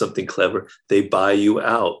come up with something clever, they buy you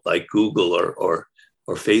out, like Google or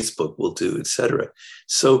Facebook will do, etc.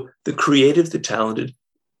 So the creative, the talented,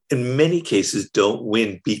 in many cases don't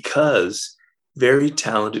win because very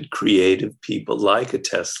talented, creative people like a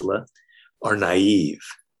Tesla are naive.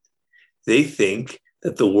 They think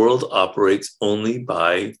that the world operates only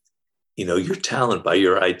by your talent, by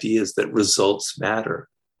your ideas, that results matter,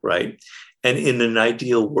 right? And in an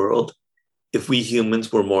ideal world, if we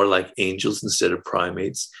humans were more like angels instead of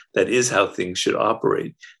primates, that is how things should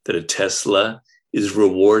operate, that a Tesla is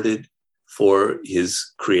rewarded for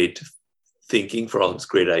his creative thinking, for all his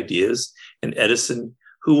great ideas. And Edison,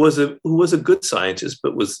 who was a good scientist,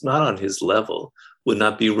 but was not on his level, would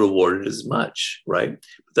not be rewarded as much, right?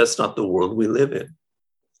 But that's not the world we live in.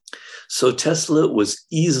 So Tesla was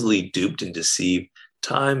easily duped and deceived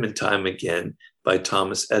time and time again by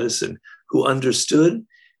Thomas Edison, who understood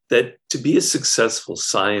that to be a successful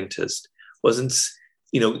scientist wasn't,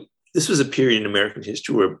 this was a period in American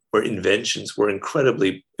history where inventions were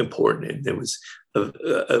incredibly important. And there was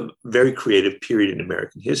a very creative period in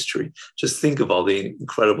American history. Just think of all the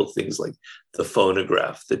incredible things like the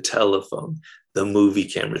phonograph, the telephone, the movie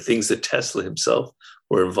camera, things that Tesla himself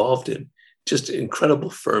were involved in. Just incredible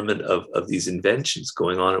ferment of these inventions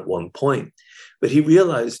going on at one point. But he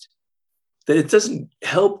realized that it doesn't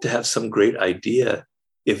help to have some great idea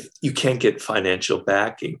if you can't get financial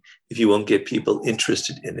backing, if you won't get people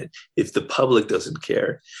interested in it, if the public doesn't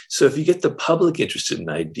care. So if you get the public interested in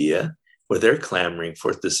an idea, where they're clamoring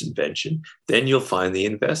for this invention, then you'll find the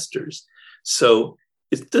investors. So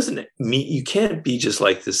it doesn't mean you can't be just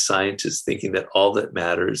like this scientist thinking that all that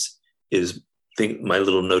matters is my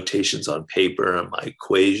little notations on paper and my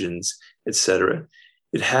equations, etc.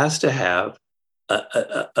 It has to have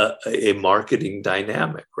a marketing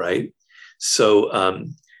dynamic, right? So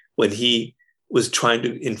when he was trying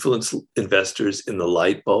to influence investors in the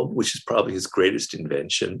light bulb, which is probably his greatest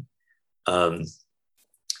invention,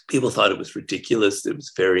 people thought it was ridiculous. It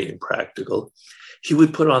was very impractical. He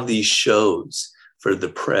would put on these shows for the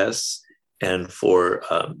press and for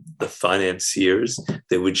the financiers.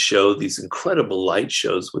 They would show these incredible light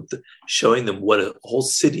shows showing them what a whole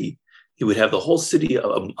city. He would have the whole city,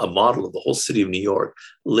 a model of the whole city of New York,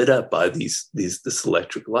 lit up by this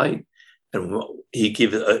electric light, and he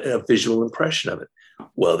gave a visual impression of it.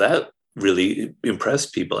 Well, that really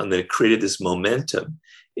impressed people, and then it created this momentum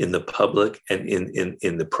in the public and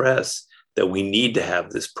in the press that we need to have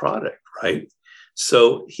this product, right?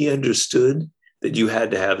 So he understood that you had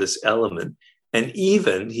to have this element. And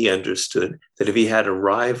even he understood that if he had a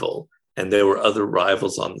rival, and there were other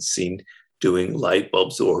rivals on the scene doing light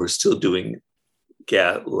bulbs or who were still doing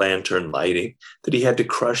lantern lighting, that he had to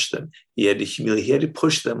crush them. He had to humiliate, he had to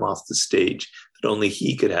push them off the stage, that only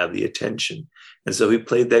he could have the attention. And so he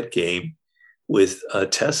played that game with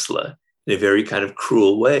Tesla in a very kind of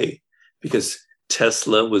cruel way, because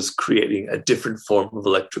Tesla was creating a different form of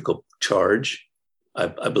electrical charge.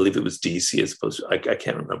 I believe it was DC as opposed to, I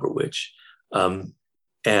can't remember which.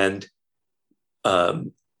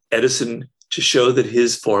 Edison, to show that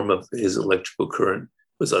his form of his electrical current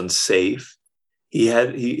was unsafe, he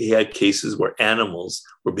had cases where animals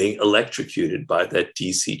were being electrocuted by that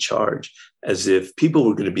DC charge. as if people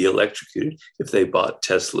were going to be electrocuted if they bought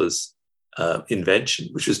Tesla's invention,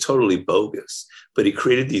 which was totally bogus. But he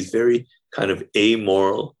created these very kind of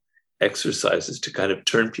amoral exercises to kind of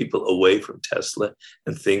turn people away from Tesla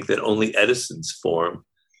and think that only Edison's form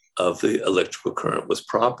of the electrical current was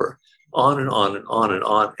proper. On and on and on and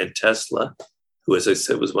on. And Tesla, who, as I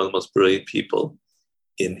said, was one of the most brilliant people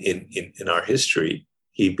in our history,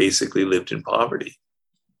 he basically lived in poverty.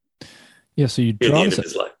 Yeah, so you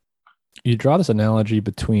draw this analogy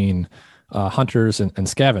between hunters and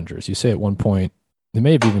scavengers. You say at one point, it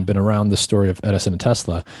may have even been around the story of Edison and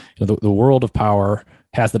Tesla. The world of power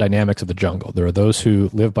has the dynamics of the jungle. There are those who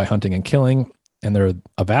live by hunting and killing, and there are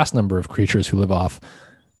a vast number of creatures who live off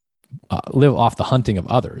the hunting of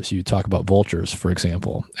others. You talk about vultures, for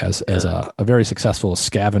example, as a very successful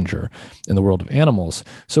scavenger in the world of animals.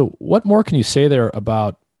 So what more can you say there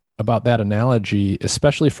about that analogy,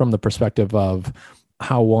 especially from the perspective of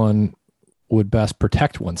how one would best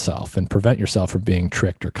protect oneself and prevent yourself from being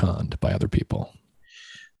tricked or conned by other people?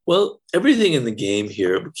 Well, everything in the game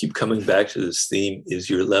here, we keep coming back to this theme, is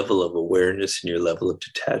your level of awareness and your level of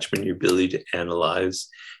detachment, your ability to analyze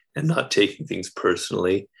and not taking things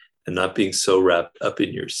personally and not being so wrapped up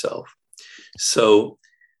in yourself. So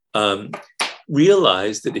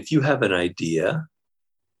realize that if you have an idea,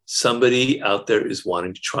 somebody out there is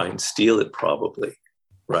wanting to try and steal it probably,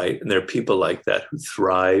 right? And there are people like that who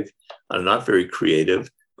thrive, are not very creative,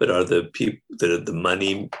 but are the people that are the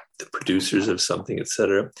money, the producers of something, et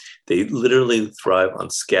cetera. They literally thrive on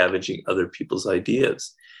scavenging other people's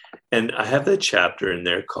ideas. And I have that chapter in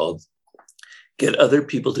there called Get Other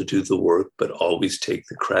People to Do the Work, but Always Take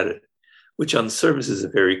the Credit, which on the surface is a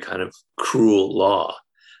very kind of cruel law.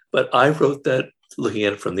 But I wrote that looking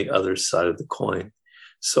at it from the other side of the coin.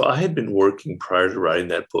 So I had been working prior to writing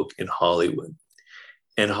that book in Hollywood.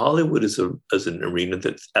 And Hollywood is an arena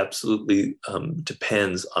that absolutely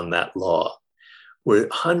depends on that law, where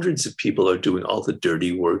hundreds of people are doing all the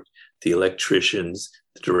dirty work, the electricians,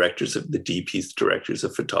 the directors of the DPs, the directors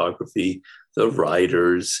of photography, the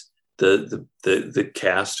writers, the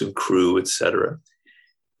cast and crew, et cetera.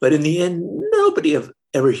 But in the end, nobody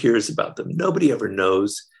ever hears about them. Nobody ever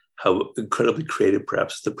knows how incredibly creative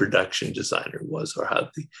perhaps the production designer was, or how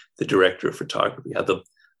the director of photography, how the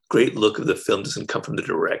great look of the film doesn't come from the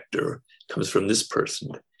director, it comes from this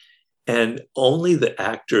person. And only the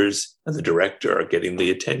actors and the director are getting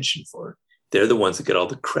the attention for it. They're the ones that get all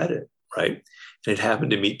the credit, right? And it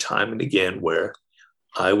happened to me time and again where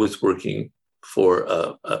I was working for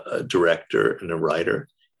a director and a writer,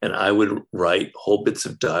 and I would write whole bits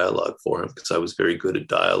of dialogue for him because I was very good at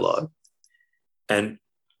dialogue. And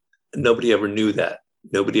nobody ever knew that.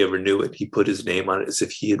 Nobody ever knew it. He put his name on it as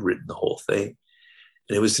if he had written the whole thing.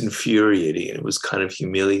 And it was infuriating, and it was kind of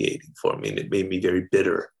humiliating for me, and it made me very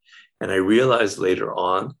bitter. And I realized later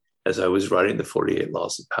on, as I was writing the 48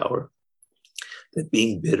 Laws of Power, that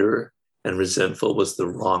being bitter and resentful was the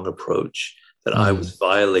wrong approach, that I was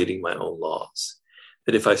violating my own laws.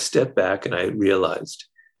 That if I stepped back and I realized,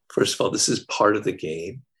 first of all, this is part of the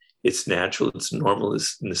game. It's natural, it's normal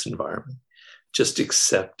in this environment. Just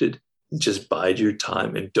accept it and just bide your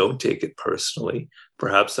time and don't take it personally.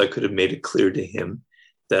 Perhaps I could have made it clear to him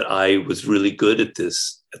that I was really good at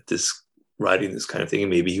this writing this kind of thing. And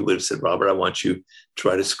maybe he would have said, Robert, I want you to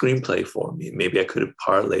write a screenplay for me. Maybe I could have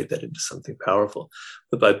parlayed that into something powerful.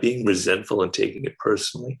 But by being resentful and taking it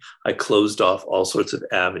personally, I closed off all sorts of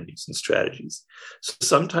avenues and strategies. So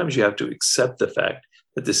sometimes you have to accept the fact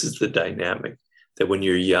that this is the dynamic, that when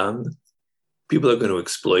you're young, people are going to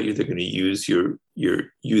exploit you. They're going to use your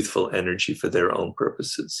youthful energy for their own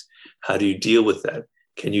purposes. How do you deal with that?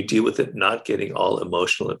 Can you deal with it not getting all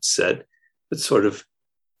emotional, upset, but sort of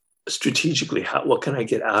strategically, what can I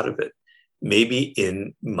get out of it? Maybe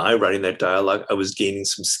in my writing that dialogue, I was gaining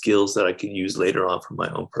some skills that I could use later on for my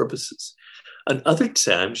own purposes. And other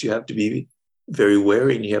times, you have to be very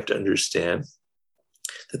wary, and you have to understand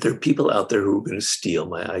that there are people out there who are going to steal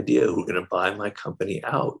my idea, who are going to buy my company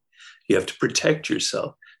out. You have to protect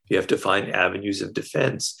yourself. You have to find avenues of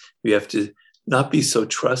defense. You have to not be so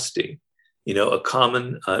trusting. A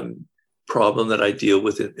common problem that I deal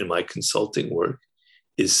with in my consulting work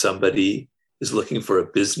is somebody is looking for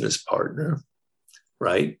a business partner,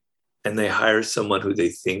 right? And they hire someone who they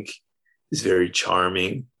think is very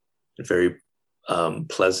charming and very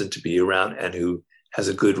pleasant to be around and who has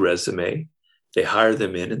a good resume. They hire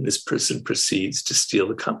them in, and this person proceeds to steal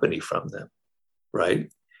the company from them,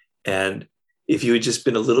 right? And if you had just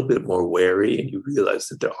been a little bit more wary and you realize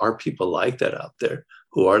that there are people like that out there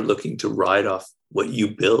who are looking to ride off what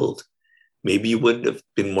you build, maybe you wouldn't have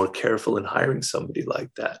been more careful in hiring somebody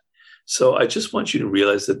like that. So I just want you to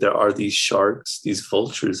realize that there are these sharks, these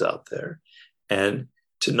vultures out there, and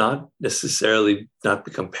to not necessarily not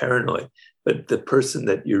become paranoid, but the person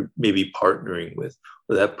that you're maybe partnering with,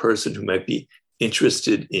 or that person who might be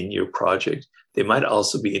interested in your project, they might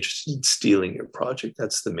also be interested in stealing your project.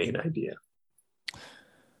 That's the main idea.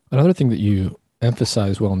 Another thing that you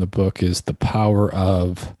emphasize well in the book is the power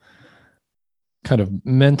of kind of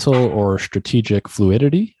mental or strategic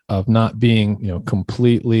fluidity, of not being,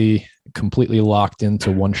 completely locked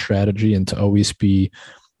into one strategy, and to always be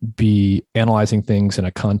analyzing things in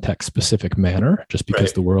a context specific manner, just because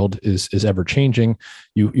Right. the world is ever changing.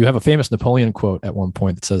 You have a famous Napoleon quote at one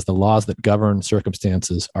point that says, "The laws that govern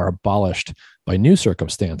circumstances are abolished by new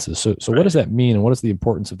circumstances." So Right. what does that mean, and what is the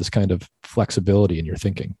importance of this kind of flexibility in your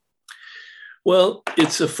thinking? Well,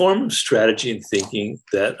 it's a form of strategy and thinking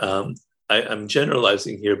that I'm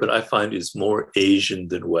generalizing here, but I find is more Asian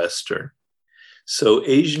than Western. So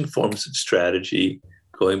Asian forms of strategy,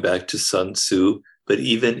 going back to Sun Tzu, but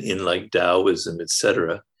even in like Taoism,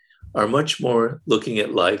 etc., are much more looking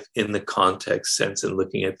at life in the context sense and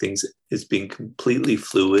looking at things as being completely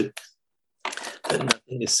fluid, that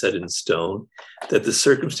nothing is set in stone, that the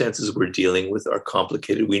circumstances we're dealing with are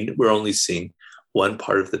complicated. We're only seeing one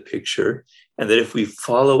part of the picture, and that if we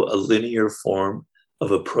follow a linear form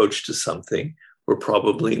of approach to something, we're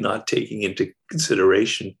probably not taking into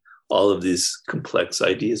consideration all of these complex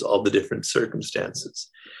ideas, all the different circumstances.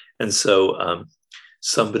 And so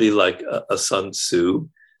somebody like a Sun Tzu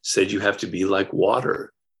said, you have to be like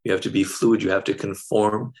water. You have to be fluid. You have to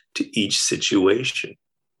conform to each situation,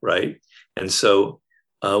 right? And so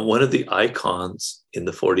one of the icons in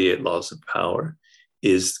the 48 Laws of Power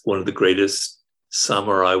is one of the greatest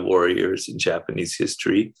samurai warriors in Japanese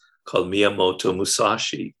history, called Miyamoto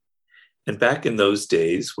Musashi. And back in those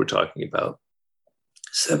days, we're talking about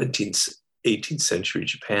 17th, 18th century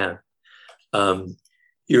Japan,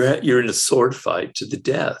 you're in a sword fight to the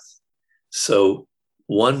death. So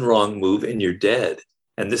one wrong move and you're dead.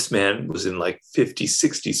 And this man was in like 50,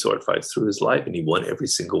 60 sword fights through his life, and he won every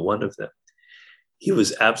single one of them. He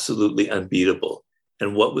was absolutely unbeatable.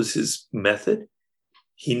 And what was his method?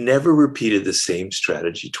 He never repeated the same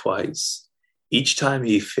strategy twice. Each time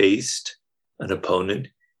he faced an opponent,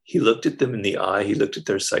 he looked at them in the eye, he looked at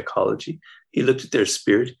their psychology, he looked at their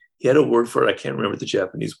spirit. He had a word for it, I can't remember the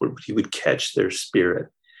Japanese word, but he would catch their spirit.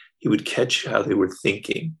 He would catch how they were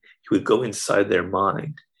thinking. He would go inside their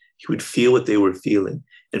mind. He would feel what they were feeling.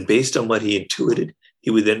 And based on what he intuited,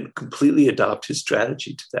 he would then completely adopt his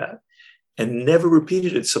strategy to that and never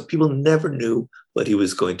repeated it. So people never knew what he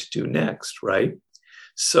was going to do next, right?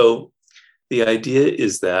 So the idea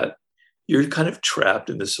is that you're kind of trapped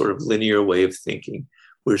in this sort of linear way of thinking.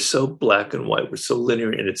 We're so black and white, we're so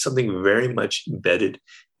linear, and it's something very much embedded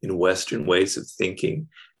in Western ways of thinking.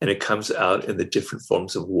 And it comes out in the different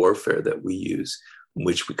forms of warfare that we use, in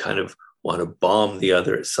which we kind of want to bomb the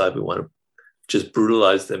other side. We want to just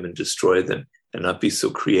brutalize them and destroy them and not be so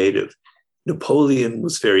creative. Napoleon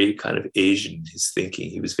was very kind of Asian in his thinking.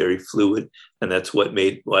 He was very fluid, and that's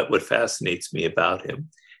what fascinates me about him,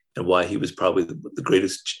 and why he was probably the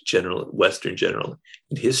greatest general, Western general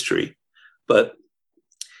in history. But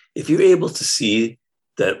if you're able to see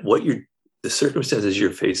that the circumstances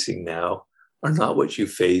you're facing now are not what you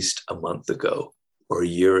faced a month ago or a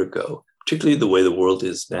year ago, particularly the way the world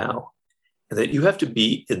is now, and that you have to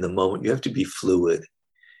be in the moment, you have to be fluid.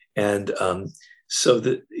 And so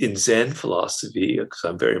that in Zen philosophy, because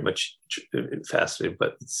I'm very much fascinated by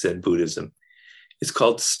Zen Buddhism, it's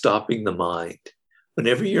called stopping the mind.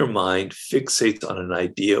 Whenever your mind fixates on an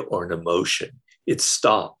idea or an emotion, it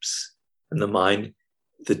stops. And the mind,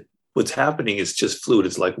 what's happening is just fluid.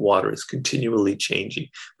 It's like water. It's continually changing,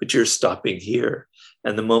 but you're stopping here.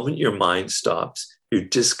 And the moment your mind stops, you're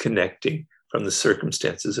disconnecting from the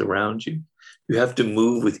circumstances around you. You have to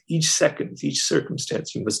move with each second, with each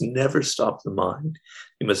circumstance. You must never stop the mind.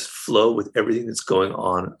 You must flow with everything that's going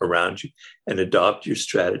on around you and adopt your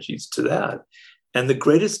strategies to that. And the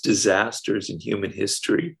greatest disasters in human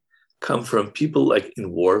history come from people like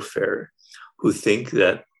in warfare who think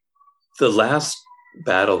that the last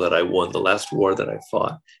battle that I won, the last war that I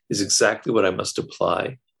fought, is exactly what I must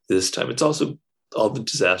apply this time. It's also all the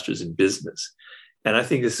disasters in business. And I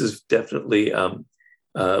think this is definitely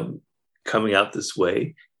coming out this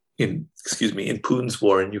way in Putin's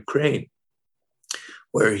war in Ukraine,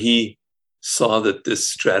 where he saw that this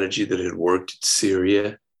strategy that had worked in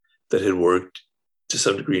Syria, that had worked to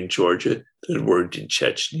some degree in Georgia, that had worked in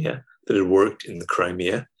Chechnya, that had worked in the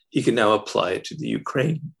Crimea, he can now apply it to the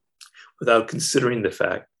Ukraine without considering the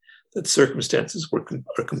fact that circumstances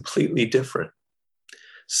are completely different.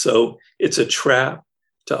 So it's a trap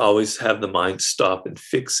to always have the mind stop and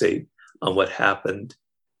fixate on what happened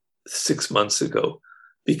 6 months ago,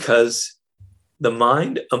 because the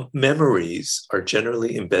mind memories are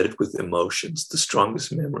generally embedded with emotions. The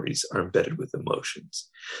strongest memories are embedded with emotions.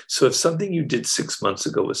 So if something you did 6 months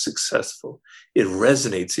ago was successful, it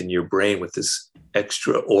resonates in your brain with this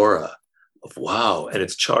extra aura of wow, and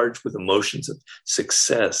it's charged with emotions of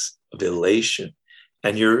success, of elation.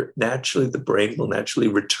 And the brain will naturally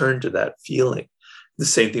return to that feeling. The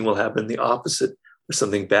same thing will happen the opposite, where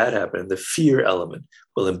something bad happened. The fear element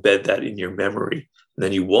will embed that in your memory. And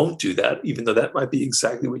then you won't do that, even though that might be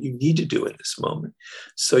exactly what you need to do in this moment.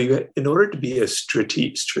 So in order to be a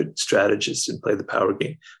strategist and play the power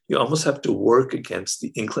game, you almost have to work against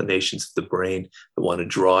the inclinations of the brain that want to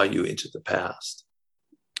draw you into the past.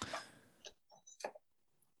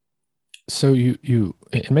 So you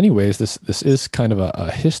in many ways, this is kind of a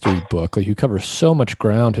history book. Like, you cover so much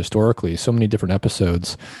ground historically, so many different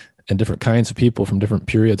episodes and different kinds of people from different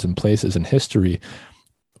periods and places in history.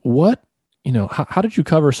 How did you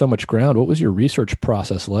cover so much ground? What was your research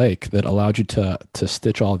process like that allowed you to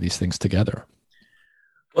stitch all of these things together?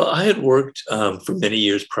 Well, I had worked for many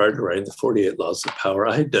years prior to writing the 48 Laws of Power.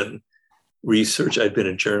 I had done research. I'd been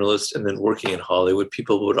a journalist, and then working in Hollywood,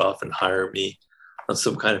 people would often hire me on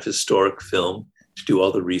some kind of historic film to do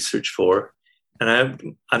all the research for.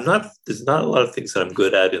 And there's not a lot of things that I'm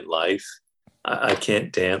good at in life. I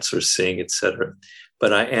can't dance or sing, etc.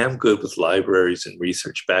 But I am good with libraries and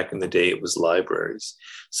research. Back in the day, it was libraries.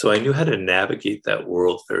 So I knew how to navigate that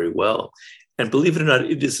world very well. And believe it or not,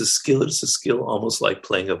 it is a skill. It's a skill almost like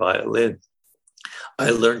playing a violin.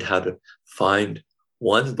 I learned how to find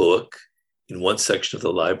one book in one section of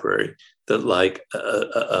the library that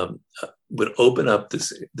would open up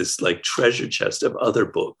this like treasure chest of other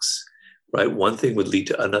books, right? One thing would lead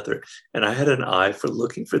to another. And I had an eye for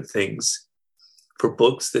looking for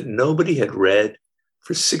books that nobody had read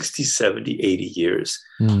for 60, 70, 80 years.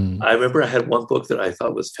 I remember I had one book that I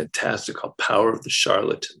thought was fantastic called Power of the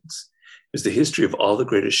Charlatans. It was the history of all the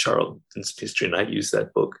greatest charlatans in history. And I used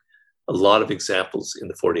that book, a lot of examples in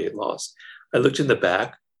the 48 Laws. I looked in the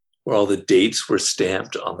back where all the dates were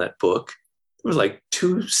stamped on that book. There was like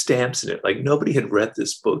 2 stamps in it. Like, nobody had read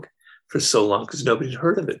this book for so long because nobody had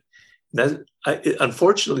heard of it.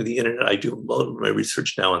 Unfortunately, the internet, I do a lot of my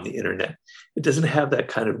research now on the internet. It doesn't have that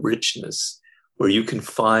kind of richness where you can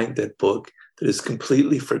find that book that is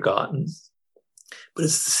completely forgotten, but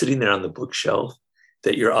it's sitting there on the bookshelf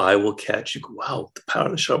that your eye will catch. You go, wow, The Power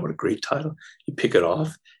of the Charlatan, what a great title. You pick it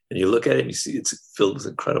off and you look at it and you see it's filled with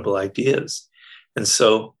incredible ideas. And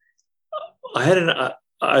so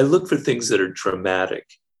I look for things that are dramatic,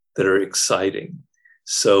 that are exciting.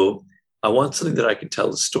 So I want something that I can tell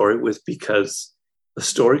a story with, because a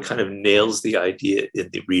story kind of nails the idea in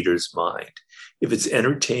the reader's mind. If it's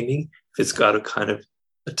entertaining, if it's got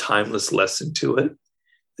a timeless lesson to it,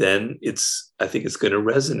 then I think it's going to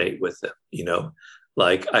resonate with them.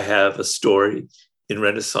 Like, I have a story in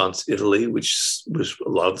Renaissance Italy, which a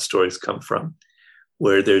lot of the stories come from,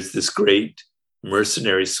 where there's this great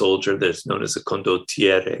mercenary soldier that's known as a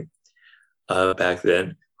condottiere back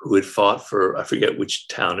then, who had fought for, I forget which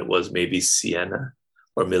town it was, maybe Siena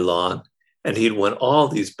or Milan. And he'd won all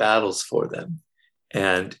these battles for them.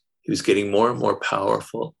 And he was getting more and more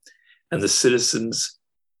powerful. And the citizens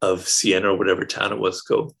of Siena, or whatever town it was,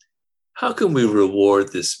 go, how can we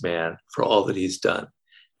reward this man for all that he's done?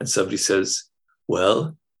 And somebody says,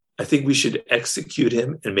 well, I think we should execute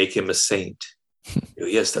him and make him a saint.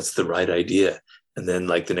 Yes, that's the right idea. And then,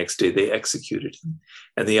 like, the next day they executed him.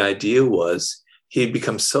 And the idea was he had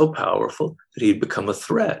become so powerful that he'd become a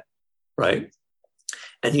threat, right?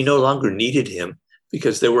 And he no longer needed him,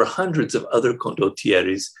 because there were hundreds of other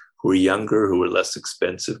condottieres who were younger, who were less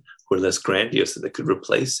expensive, who were less grandiose, that could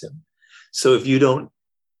replace him. So if you don't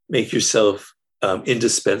make yourself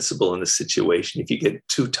indispensable in a situation, if you get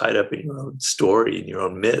too tied up in your own story, in your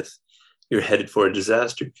own myth, you're headed for a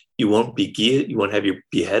disaster. You won't have you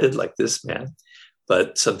beheaded like this man,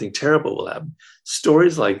 but something terrible will happen.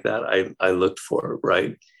 Stories like that I looked for,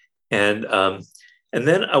 right? And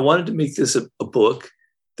then I wanted to make this a book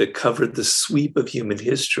that covered the sweep of human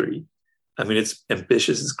history. I mean, it's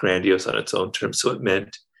ambitious, it's grandiose on its own terms. So it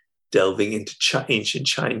meant delving into ancient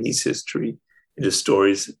Chinese history, into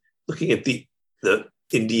stories, looking at the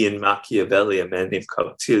Indian Machiavelli, a man named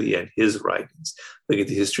Kautilya, and his writings, looking at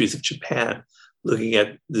the histories of Japan, looking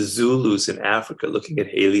at the Zulus in Africa, looking at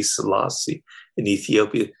Haile Selassie in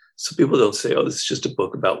Ethiopia. So people don't say, oh, this is just a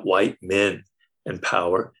book about white men and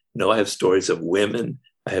power. No, I have stories of women.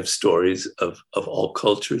 I have stories of all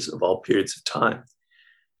cultures, of all periods of time.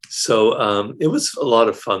 So it was a lot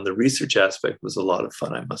of fun. The research aspect was a lot of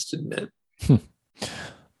fun, I must admit.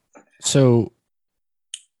 So,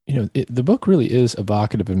 the book really is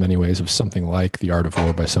evocative in many ways of something like The Art of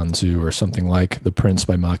War by Sun Tzu or something like The Prince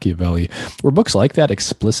by Machiavelli. Were books like that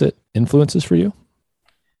explicit influences for you?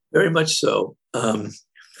 Very much so.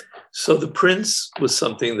 So The Prince was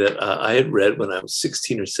something that I had read when I was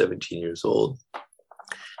 16 or 17 years old.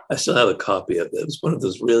 I still have a copy of it. It was one of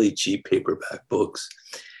those really cheap paperback books.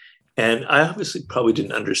 And I obviously probably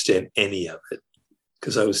didn't understand any of it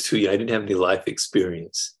because I was too young. I didn't have any life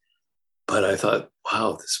experience. But I thought,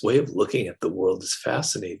 wow, this way of looking at the world is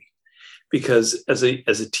fascinating. Because as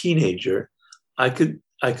a teenager, I could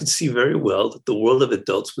see very well that the world of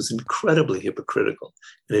adults was incredibly hypocritical,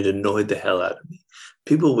 and it annoyed the hell out of me.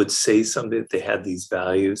 People would say something that they had these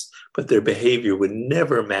values, but their behavior would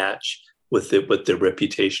never match with what their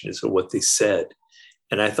reputation is or what they said.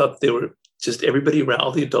 And I thought they were just everybody around,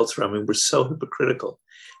 all the adults around me were so hypocritical.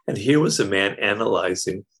 And here was a man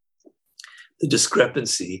analyzing the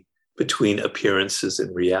discrepancy between appearances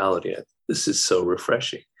and reality. This is so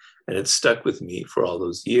refreshing. And it stuck with me for all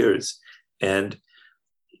those years. And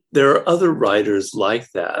there are other writers like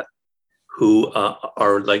that who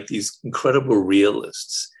are like these incredible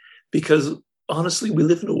realists, because honestly, we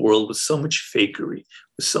live in a world with so much fakery,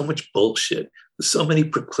 with so much bullshit, with so many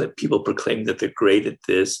people proclaiming that they're great at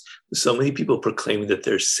this, with so many people proclaiming that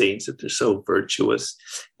they're saints, that they're so virtuous.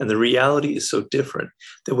 And the reality is so different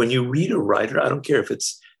that when you read a writer, I don't care if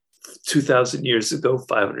it's 2,000 years ago,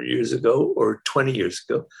 500 years ago, or 20 years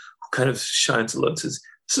ago, who kind of shines a light and says,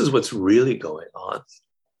 this is what's really going on.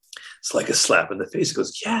 It's like a slap in the face. It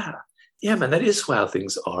goes, yeah, man, that is how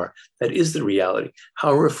things are. That is the reality.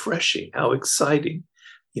 How refreshing, how exciting.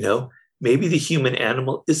 Maybe the human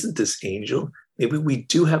animal isn't this angel. Maybe we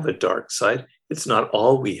do have a dark side. It's not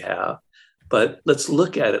all we have, but let's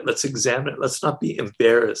look at it. Let's examine it. Let's not be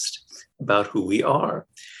embarrassed about who we are.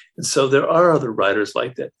 And so there are other writers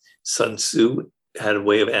like that. Sun Tzu had a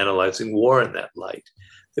way of analyzing war in that light.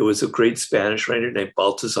 There was a great Spanish writer named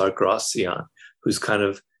Baltasar Gracian, who's kind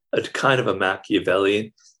of a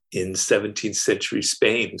Machiavellian in 17th century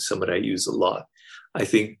Spain, someone I use a lot. I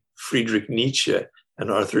think Friedrich Nietzsche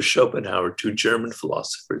and Arthur Schopenhauer, two German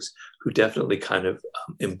philosophers who definitely kind of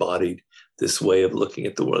embodied this way of looking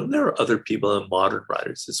at the world. And there are other people and modern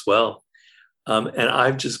writers as well. And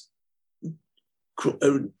I'm just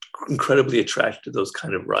incredibly attracted to those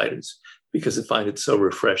kind of writers because I find it so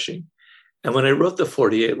refreshing. And when I wrote the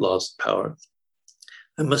 48 Laws of Power,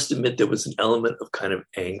 I must admit there was an element of kind of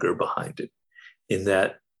anger behind it, in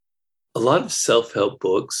that a lot of self-help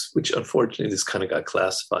books, which unfortunately this kind of got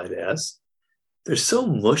classified as, they're so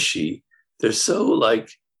mushy. They're so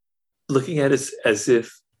like looking at us as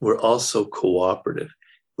if we're all so cooperative.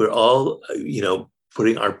 We're all,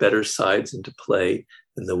 putting our better sides into play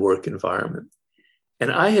in the work environment.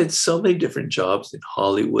 And I had so many different jobs in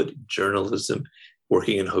Hollywood, journalism,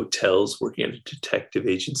 working in hotels, working at a detective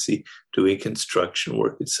agency, doing construction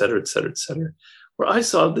work, et cetera, where I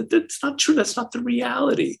saw that that's not true. That's not the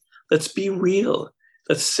reality. Let's be real.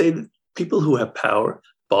 Let's say that people who have power,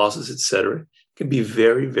 bosses, et cetera, can be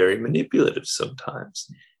very, very manipulative sometimes.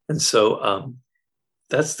 And so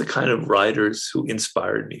that's the kind of writers who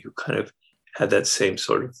inspired me, who kind of had that same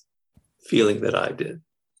sort of feeling that I did.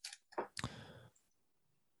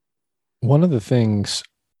 One of the things,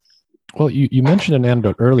 well, you mentioned an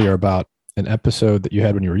anecdote earlier about an episode that you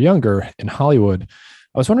had when you were younger in Hollywood.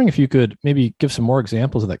 I was wondering if you could maybe give some more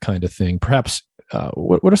examples of that kind of thing. Perhaps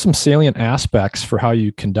what are some salient aspects for how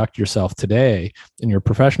you conduct yourself today in your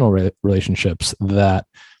professional relationships that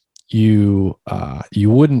you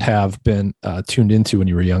wouldn't have been tuned into when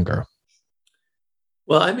you were younger?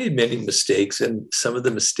 Well, I made many mistakes, and some of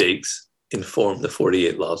the mistakes inform the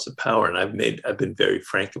 48 Laws of Power. And I've been very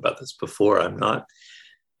frank about this before.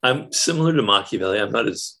 I'm similar to Machiavelli. I'm not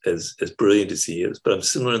as brilliant as he is, but I'm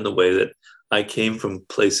similar in the way that I came from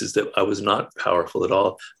places that I was not powerful at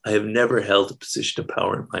all. I have never held a position of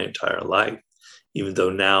power in my entire life, even though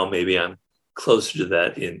now maybe I'm closer to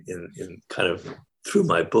that in kind of through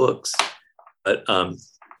my books. But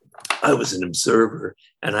I was an observer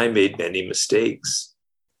and I made many mistakes.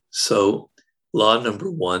 So law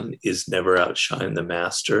number one is never outshine the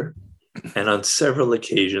master. And on several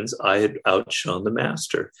occasions, I had outshone the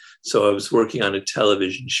master. So I was working on a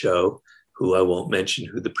television show, who I won't mention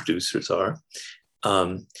who the producers are.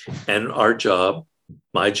 And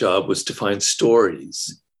my job was to find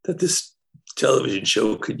stories that this television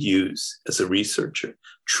show could use as a researcher,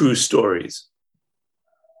 true stories.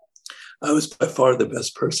 I was by far the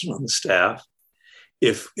best person on the staff.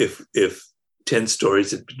 If 10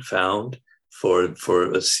 stories had been found,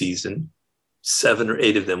 for a season, 7 or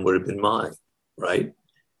 8 of them would have been mine, right?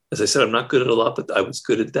 As I said, I'm not good at a lot, but I was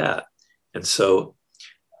good at that. And so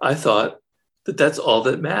I thought that that's all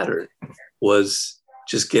that mattered, was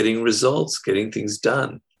just getting results, getting things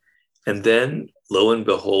done. And then, lo and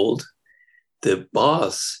behold, the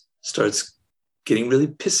boss starts getting really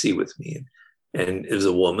pissy with me. And it was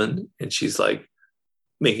a woman, and she's like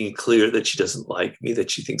making it clear that she doesn't like me,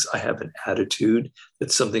 that she thinks I have an attitude,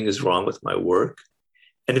 that something is wrong with my work.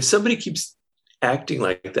 And if somebody keeps acting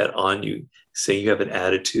like that on you, saying you have an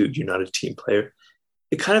attitude, you're not a team player,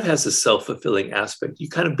 it kind of has a self-fulfilling aspect. You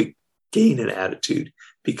kind of gain an attitude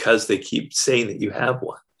because they keep saying that you have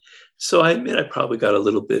one. So I admit I probably got a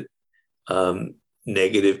little bit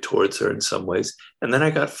negative towards her in some ways. And then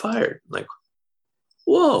I got fired. I'm like,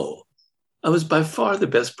 whoa, I was by far the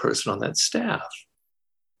best person on that staff.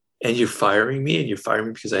 And you're firing me, and you're firing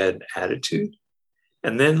me because I had an attitude.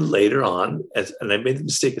 And then later on, and I made the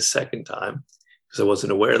mistake a second time because I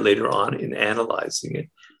wasn't aware later on in analyzing it,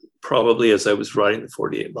 probably as I was writing the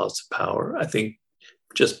 48 Laws of Power, I think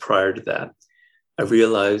just prior to that, I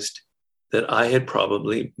realized that I had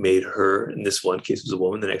probably made her, in this one case was a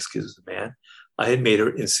woman, the next case was a man, I had made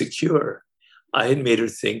her insecure. I had made her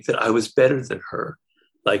think that I was better than her,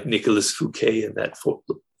 like Nicolas Fouquet in that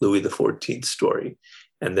Louis XIV story,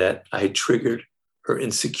 and that I had triggered her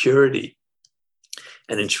insecurity.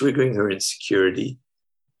 And in triggering her insecurity,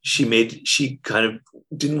 she kind of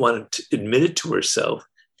didn't want to admit it to herself,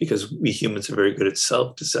 because we humans are very good at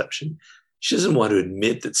self-deception. She doesn't want to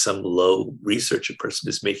admit that some low researcher person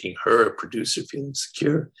is making her, a producer, feel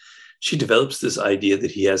insecure. She develops this idea that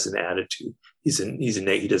he has an attitude. He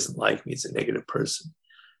doesn't like me. He's a negative person.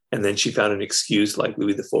 And then she found an excuse, like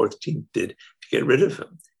Louis XIV did, to get rid of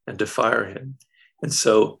him and to fire him. And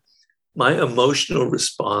so my emotional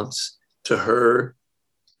response to her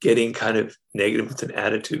getting kind of negative with an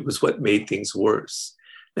attitude was what made things worse.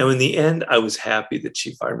 Now, in the end, I was happy that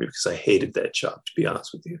she fired me because I hated that job, to be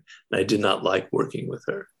honest with you. And I did not like working with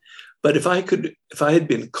her. But if I had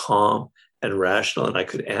been calm and rational and I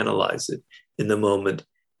could analyze it in the moment,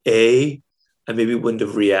 A, I maybe wouldn't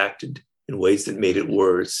have reacted in ways that made it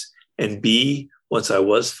worse. And B, once I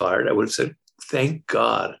was fired, I would have said, thank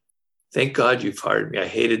God you fired me. I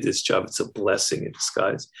hated this job. It's a blessing in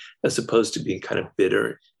disguise, as opposed to being kind of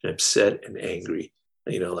bitter and upset and angry,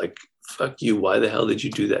 like, fuck you, why the hell did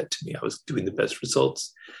you do that to me? I was doing the best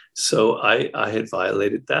results. So I had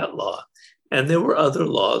violated that law. And there were other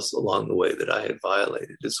laws along the way that I had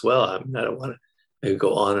violated as well. I don't want to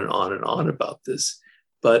go on and on and on about this.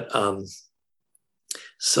 But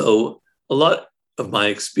so a lot of my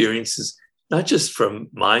experiences, not just from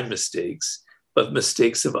my mistakes, but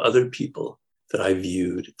mistakes of other people that I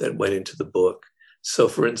viewed that went into the book. So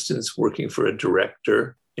for instance, working for a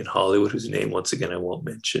director in Hollywood, whose name, once again, I won't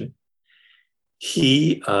mention,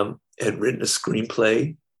 he had written a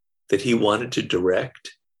screenplay that he wanted to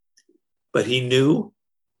direct, but he knew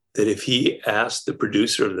that if he asked the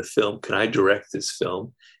producer of the film, can I direct this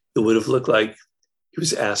film? It would have looked like he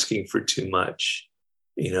was asking for too much,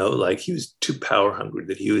 like he was too power hungry,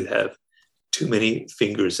 that he would have too many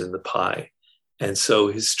fingers in the pie. And so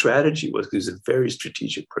his strategy was, because he was a very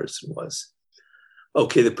strategic person, was,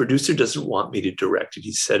 okay, the producer doesn't want me to direct it.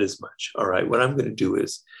 He said as much. All right, what I'm going to do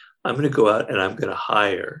is I'm going to go out and I'm going to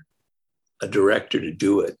hire a director to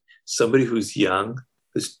do it. Somebody who's young,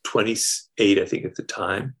 who's 28, I think at the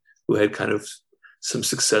time, who had kind of some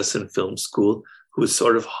success in film school, who was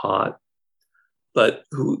sort of hot, but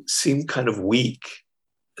who seemed kind of weak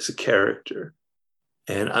as a character.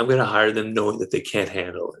 And I'm going to hire them knowing that they can't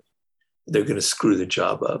handle it. They're going to screw the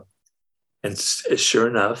job up. And sure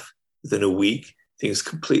enough, within a week, things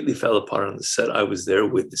completely fell apart on the set. I was there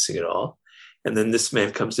witnessing it all. And then this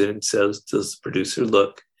man comes in and tells the producer,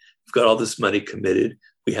 look, we've got all this money committed.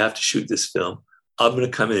 We have to shoot this film. I'm going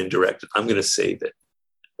to come in and direct it. I'm going to save it,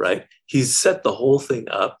 right? He's set the whole thing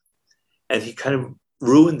up, and he kind of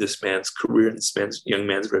ruined this man's career and this young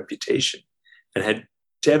man's reputation, and had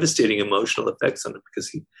devastating emotional effects on him,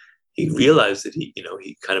 because he realized that he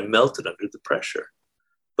kind of melted under the pressure.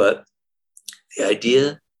 But the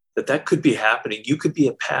idea that could be happening, you could be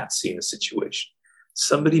a patsy in a situation.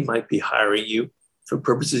 Somebody might be hiring you for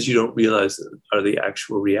purposes you don't realize are the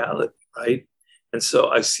actual reality, right? And so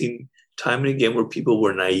I've seen time and again where people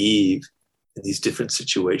were naive in these different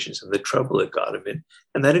situations and the trouble it got them in.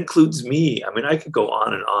 And that includes me. I mean, I could go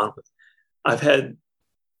on and on. I've had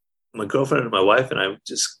my girlfriend and my wife and I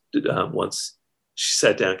just once she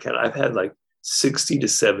sat down and counted. I've had like 60 to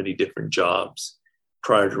 70 different jobs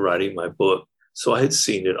prior to writing my book. So I had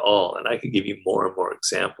seen it all, and I could give you more and more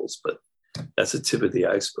examples, but that's the tip of the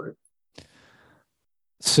iceberg.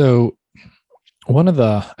 So one of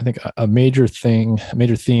the, I think a major theme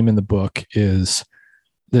in the book is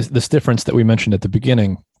this difference that we mentioned at the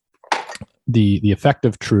beginning, the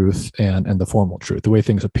effective truth and the formal truth, the way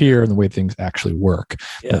things appear and the way things actually work.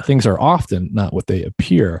 Yeah. That things are often not what they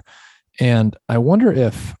appear. And I wonder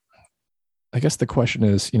if, I guess the question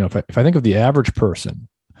is, if I think of the average person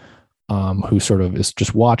who sort of is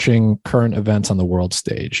just watching current events on the world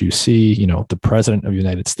stage, you see, the president of the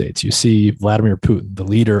United States, you see Vladimir Putin, the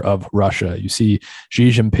leader of Russia, you see Xi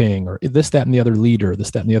Jinping, or this, that, and the other leader,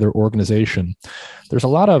 this, that, and the other organization. There's a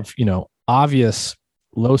lot of, obvious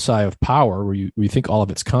loci of power where you think all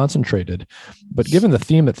of it's concentrated. But given the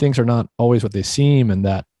theme that things are not always what they seem, and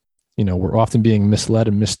that we're often being misled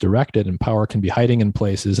and misdirected, and power can be hiding in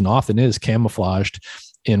places and often is camouflaged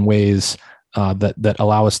in ways that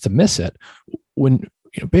allow us to miss it. When,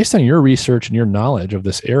 based on your research and your knowledge of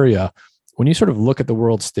this area, when you sort of look at the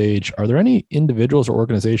world stage, are there any individuals or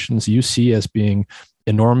organizations you see as being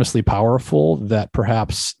enormously powerful that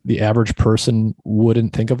perhaps the average person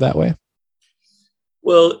wouldn't think of that way?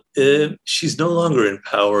 Well, she's no longer in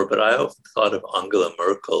power, but I often thought of Angela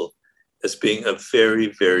Merkel as being a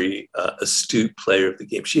very, very astute player of the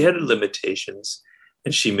game. She had her limitations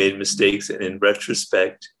and she made mistakes. And in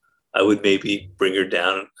retrospect, I would maybe bring her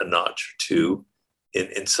down a notch or two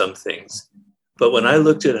in some things. But when I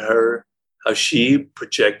looked at her, how she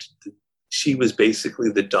projected, she was basically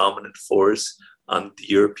the dominant force on the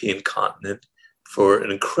European continent for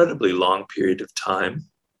an incredibly long period of time.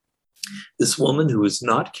 This woman who was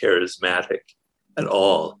not charismatic at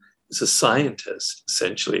all, is a scientist,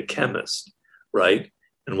 essentially a chemist, right?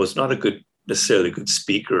 And was not necessarily a good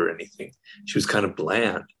speaker or anything. She was kind of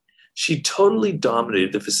bland. She totally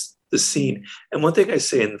dominated the scene. And one thing I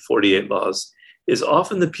say in the 48 Laws is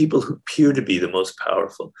often the people who appear to be the most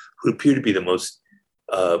powerful, who appear to be the most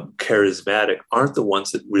charismatic, aren't the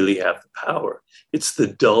ones that really have the power. It's the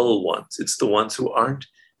dull ones. It's the ones who aren't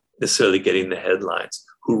necessarily getting the headlines,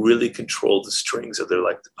 who really control the strings, or they're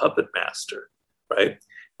like the puppet master, right?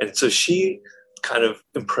 And so she kind of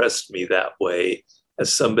impressed me that way,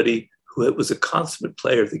 as somebody who was a consummate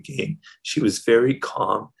player of the game. She was very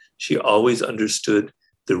calm. She always understood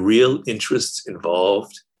the real interests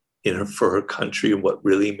involved for her country and what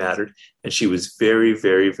really mattered. And she was very,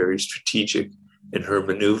 very, very strategic in her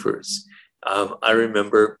maneuvers. I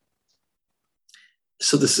remember,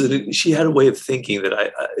 she had a way of thinking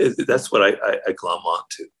that that's what I glom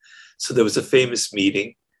onto. So there was a famous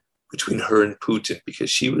meeting between her and Putin, because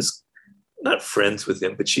she was not friends with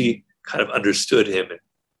him, but she kind of understood him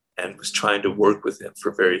and was trying to work with him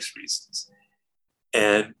for various reasons.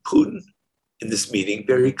 And Putin, in this meeting,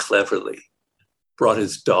 very cleverly brought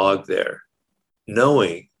his dog there,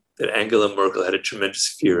 knowing that Angela Merkel had a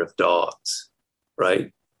tremendous fear of dogs,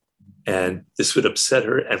 right? And this would upset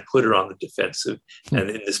her and put her on the defensive. And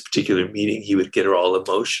in this particular meeting, he would get her all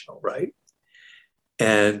emotional, right?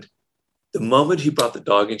 And the moment he brought the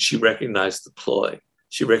dog in, she recognized the ploy.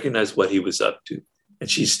 She recognized what he was up to, and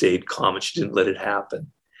she stayed calm and she didn't let it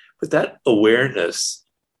happen. But that awareness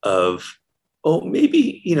of, oh,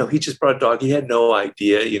 maybe, he just brought a dog. He had no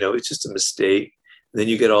idea, it's just a mistake. And then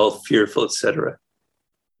you get all fearful, etc.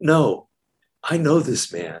 No, I know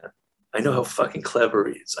this man. I know how fucking clever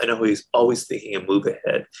he is. I know he's always thinking a move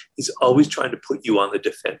ahead. He's always trying to put you on the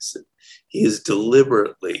defensive. He is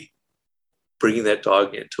deliberately bringing that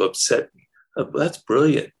dog in to upset me. That's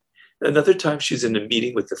brilliant. Another time she's in a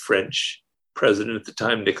meeting with the French president at the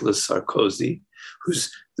time, Nicolas Sarkozy,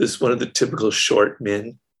 who's one of the typical short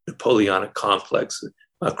men, Napoleonic complex.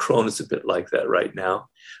 Macron is a bit like that right now,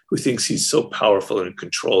 who thinks he's so powerful and in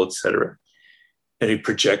control, etc. And he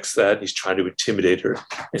projects that, and he's trying to intimidate her.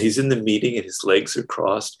 And he's in the meeting, and his legs are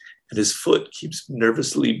crossed, and his foot keeps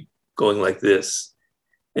nervously going like this.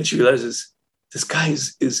 And she realizes this guy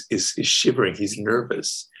is shivering. He's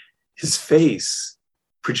nervous. His face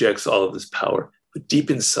projects all of this power, but deep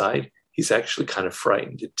inside, he's actually kind of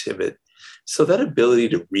frightened and timid. So that ability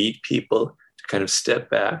to read people, to kind of step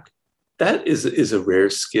back, that is a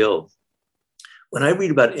rare skill. When I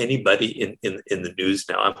read about anybody in the news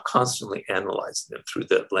now, I'm constantly analyzing them through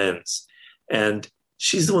that lens. And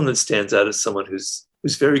she's the one that stands out as someone who's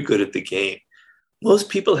very good at the game. Most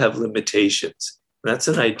people have limitations. And that's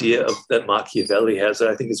an idea that Machiavelli has that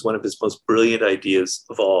I think is one of his most brilliant ideas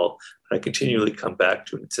of all. I continually come back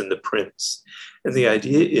to it. It's in The Prince. And the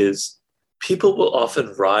idea is people will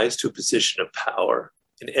often rise to a position of power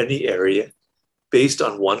in any area based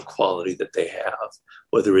on one quality that they have,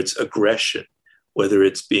 whether it's aggression, whether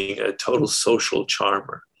it's being a total social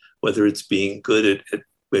charmer, whether it's being good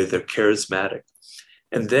whether they're charismatic.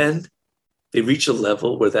 And then they reach a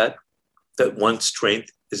level where that that one strength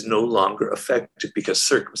is no longer effective because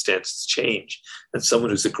circumstances change. And someone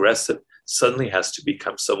who's aggressive suddenly has to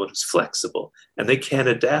become someone who's flexible, and they can't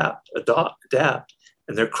adapt,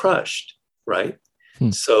 and they're crushed, right?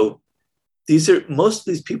 So most of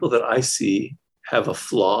these people that I see have a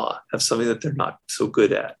flaw, have something that they're not so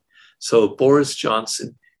good at. So Boris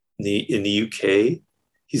Johnson in the UK,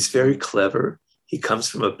 he's very clever. He comes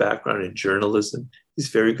from a background in journalism. He's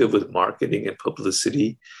very good with marketing and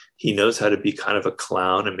publicity. He knows how to be kind of a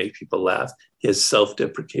clown and make people laugh. He has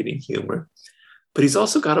self-deprecating humor. But he's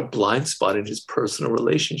also got a blind spot in his personal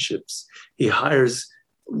relationships. He hires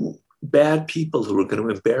bad people who are going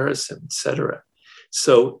to embarrass him, etc.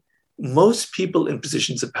 So most people in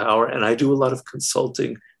positions of power, and I do a lot of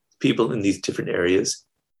consulting people in these different areas,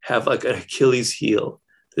 have like an Achilles heel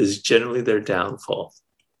that is generally their downfall.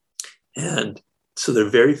 And so there are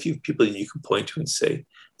very few people you can point to and say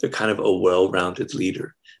they're kind of a well-rounded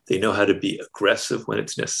leader. They know how to be aggressive when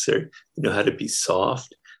it's necessary. They know how to be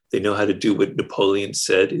soft. They know how to do what Napoleon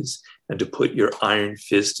said and to put your iron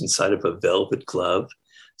fist inside of a velvet glove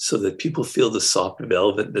so that people feel the soft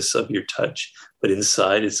velvetness of your touch, but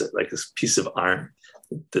inside it's like this piece of iron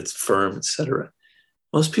that's firm, etc.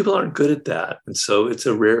 Most people aren't good at that. And so it's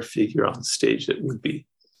a rare figure on stage that would be.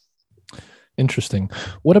 Interesting.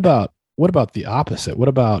 What about the opposite? What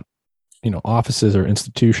about, offices or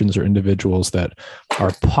institutions or individuals that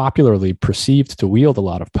are popularly perceived to wield a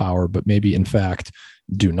lot of power, but maybe in fact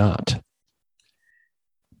do not?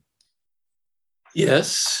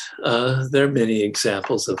 Yes, there are many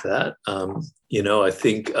examples of that. I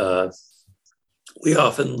think we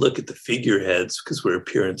often look at the figureheads because we're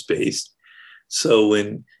appearance-based. So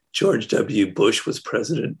when George W. Bush was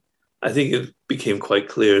president, I think it became quite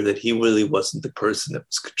clear that he really wasn't the person that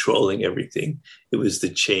was controlling everything. It was the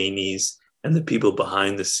Cheneys and the people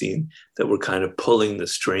behind the scene that were kind of pulling the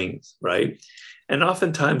strings, right? And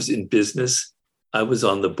oftentimes in business, I was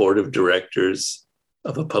on the board of directors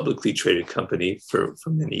of a publicly traded company for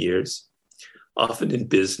many years. Often in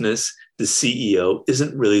business, the CEO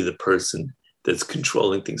isn't really the person that's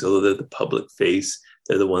controlling things, although they're the public face,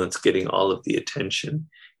 they're the one that's getting all of the attention.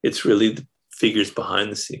 It's really the figures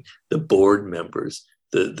behind the scene, the board members,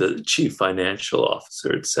 the chief financial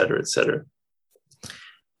officer, et cetera, et cetera.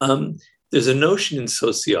 There's a notion in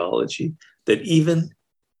sociology that even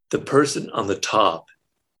the person on the top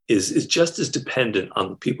is just as dependent on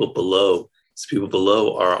the people below as people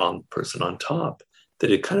below are on the person on top,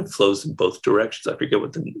 that it kind of flows in both directions. I forget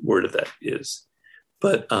what the word of that is.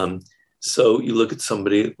 But so you look at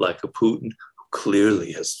somebody like a Putin, who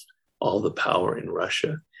clearly has all the power in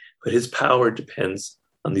Russia, but his power depends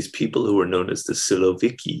on these people who are known as the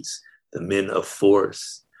Silovikis, the men of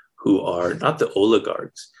force, who are not the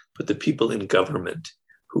oligarchs, but the people in government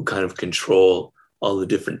who kind of control all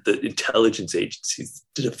the intelligence agencies,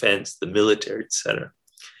 the defense, the military, etc.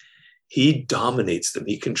 He dominates them.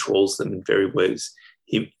 He controls them in various ways.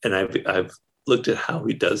 I've looked at how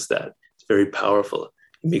he does that. It's very powerful.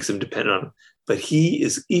 He makes them dependent on him, but he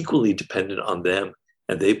is equally dependent on them,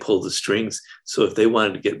 and they pull the strings. So if they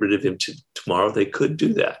wanted to get rid of him tomorrow, they could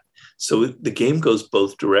do that. So the game goes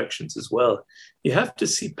both directions as well. You have to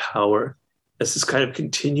see power as this kind of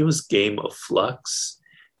continuous game of flux,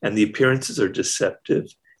 and the appearances are deceptive.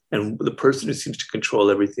 And the person who seems to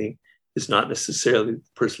control everything is not necessarily the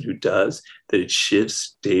person who does, that it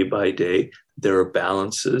shifts day by day. There are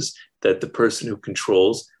balances that the person who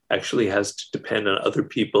controls actually has to depend on other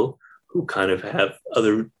people who kind of have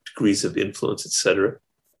other degrees of influence, et cetera.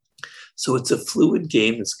 So it's a fluid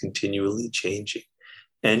game that's continually changing.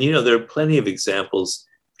 And, there are plenty of examples,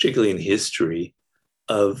 particularly in history,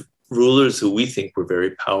 of rulers who we think were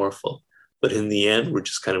very powerful, but in the end were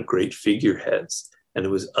just kind of great figureheads. And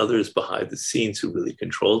there was others behind the scenes who really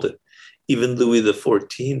controlled it. Even Louis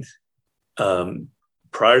XIV,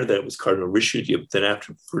 prior to that was Cardinal Richelieu, but then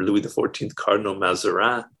after for Louis XIV, Cardinal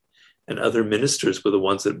Mazarin and other ministers were the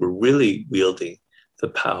ones that were really wielding the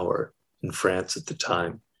power in France at the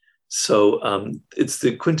time. So it's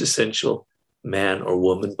the quintessential man or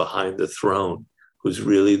woman behind the throne who's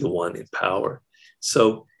really the one in power.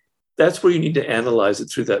 So that's where you need to analyze it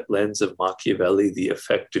through that lens of Machiavelli, the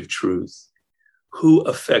effective truth. Who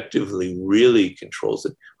effectively really controls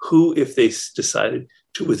it? Who, if they decided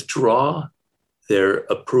to withdraw their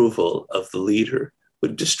approval of the leader,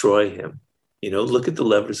 would destroy him? Look at the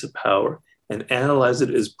levers of power and analyze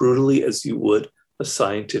it as brutally as you would a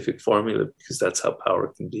scientific formula, because that's how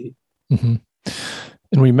power can be. Mm-hmm.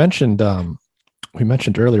 And we mentioned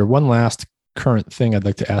earlier, one last current thing I'd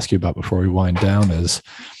like to ask you about before we wind down is,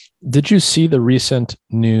 did you see the recent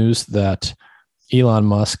news that Elon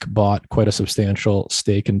Musk bought quite a substantial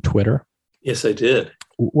stake in Twitter? Yes, I did.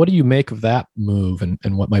 What do you make of that move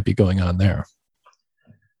and what might be going on there?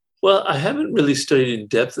 Well, I haven't really studied in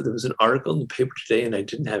depth. There was an article in the paper today, and I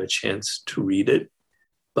didn't have a chance to read it.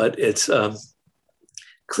 But it's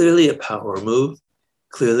clearly a power move.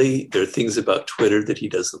 Clearly, there are things about Twitter that he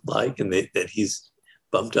doesn't like and that he's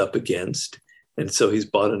bumped up against. And so he's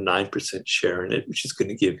bought a 9% share in it, which is going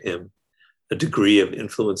to give him a degree of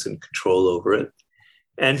influence and control over it.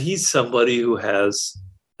 And he's somebody who has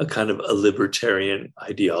a kind of a libertarian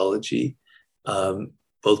ideology,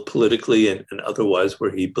 both politically and otherwise,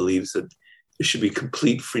 where he believes that there should be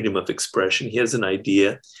complete freedom of expression. He has an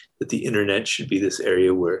idea that the internet should be this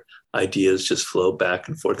area where ideas just flow back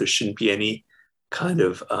and forth. There shouldn't be any kind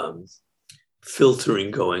of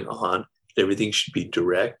filtering going on. Everything should be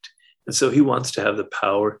direct. And so he wants to have the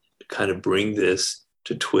power to kind of bring this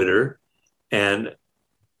to Twitter. And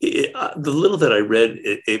the little that I read,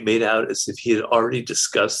 it made out as if he had already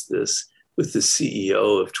discussed this with the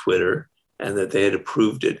CEO of Twitter and that they had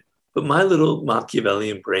approved it. But my little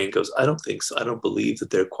Machiavellian brain goes, I don't think so. I don't believe that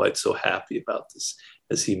they're quite so happy about this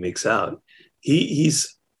as he makes out.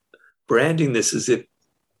 He's branding this as if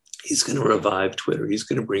he's going to revive Twitter. He's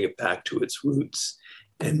going to bring it back to its roots.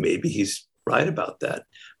 And maybe he's right about that.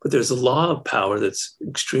 But there's a law of power that's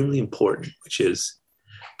extremely important, which is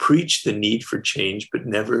preach the need for change, but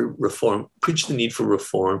never reform. Preach the need for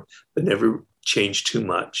reform, but never change too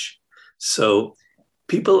much. So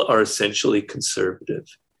people are essentially conservative.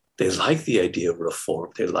 They like the idea of reform.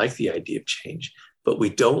 They like the idea of change, but we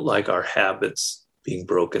don't like our habits being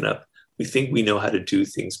broken up. We think we know how to do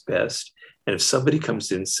things best. And if somebody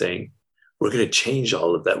comes in saying, we're going to change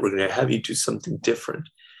all of that, we're going to have you do something different.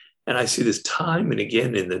 And I see this time and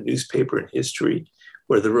again in the newspaper and history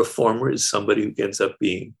where the reformer is somebody who ends up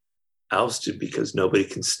being ousted because nobody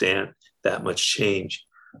can stand that much change.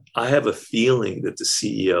 I have a feeling that the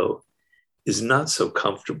CEO is not so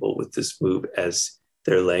comfortable with this move as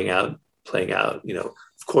they're playing out.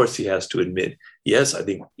 Of course, he has to admit, yes, I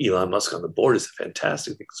think Elon Musk on the board is a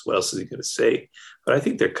fantastic thing. What else is he going to say? But I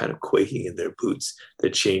think they're kind of quaking in their boots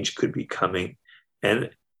that change could be coming. And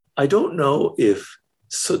I don't know if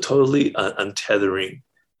so totally untethering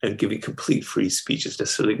and giving complete free speech is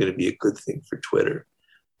necessarily going to be a good thing for Twitter.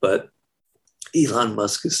 But Elon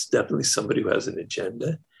Musk is definitely somebody who has an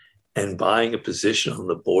agenda, and buying a position on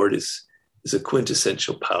the board is a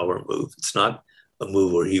quintessential power move. It's not a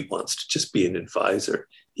move where he wants to just be an advisor.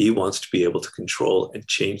 He wants to be able to control and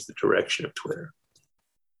change the direction of Twitter.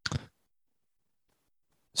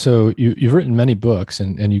 So you've written many books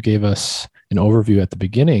and you gave us an overview at the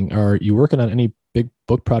beginning. Are you working on any big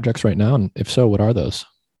book projects right now? And if so, what are those?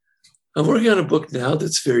 I'm working on a book now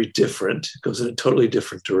that's very different. It goes in a totally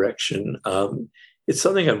different direction. It's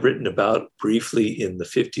something I've written about briefly in the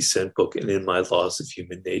 50 Cent book and in my Laws of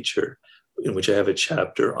Human Nature, in which I have a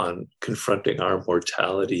chapter on confronting our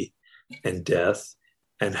mortality and death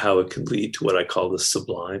and how it can lead to what I call the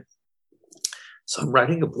sublime. So I'm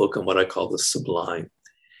writing a book on what I call the sublime.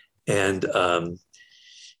 And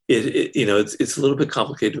it's a little bit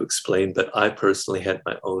complicated to explain, but I personally had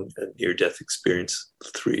my own near-death experience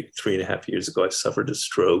three and a half years ago. I suffered a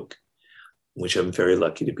stroke, which I'm very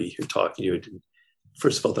lucky to be here talking to you.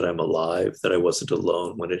 First of all, that I'm alive, that I wasn't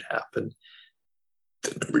alone when it happened.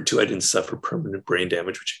 Number two, I didn't suffer permanent brain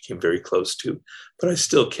damage, which I came very close to, but I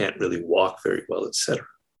still can't really walk very well, etc.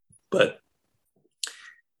 But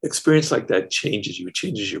experience like that changes you. It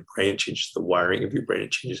changes your brain, changes the wiring of your brain,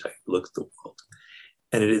 it changes how you look at the world.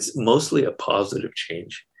 And it is mostly a positive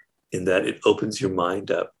change in that it opens your mind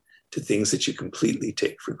up to things that you completely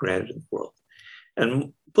take for granted in the world.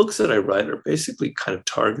 And books that I write are basically kind of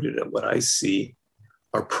targeted at what I see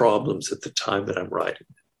are problems at the time that I'm writing.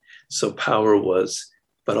 So Power was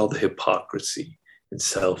about all the hypocrisy in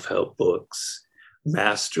self-help books.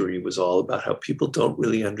 Mastery was all about how people don't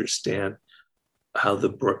really understand how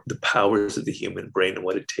the powers of the human brain and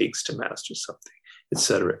what it takes to master something,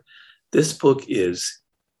 etc. This book is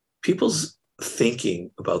people's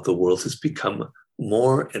thinking about the world has become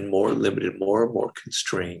more and more limited, more and more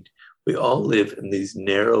constrained. We all live in these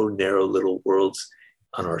narrow little worlds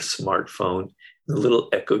on our smartphone, the little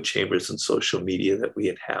echo chambers on social media that we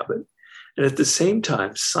inhabit. And at the same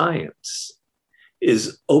time, science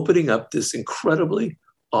is opening up this incredibly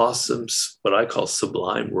awesome, what I call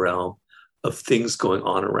sublime realm of things going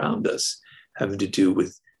on around us, having to do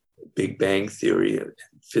with Big Bang theory and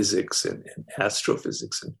physics and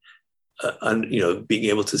astrophysics and being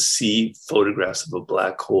able to see photographs of a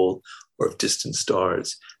black hole or of distant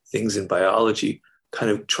stars, things in biology,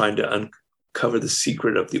 kind of trying to uncover the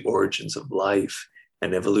secret of the origins of life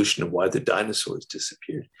and evolution and why the dinosaurs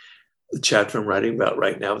disappeared. The chapter I'm writing about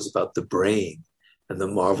right now is about the brain and the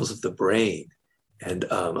marvels of the brain. And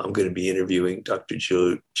I'm going to be interviewing Dr.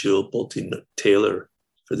 Jill Bolte-Taylor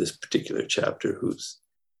for this particular chapter, who's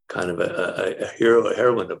kind of a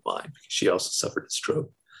heroine of mine, because she also suffered a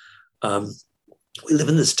stroke. We live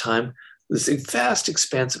in this time, this vast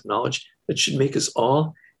expanse of knowledge that should make us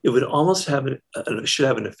all, it would almost should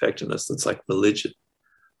have an effect on us that's like religion.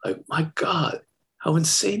 Like, my God, how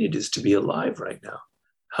insane it is to be alive right now.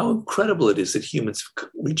 How incredible it is that humans have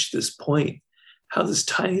reached this point. How this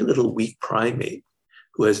tiny little weak primate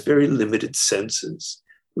who has very limited senses,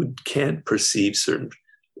 who can't perceive certain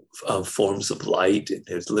forms of light and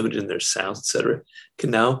is limited in their sounds, etc.,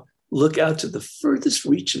 can now look out to the furthest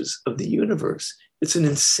reaches of the universe. It's an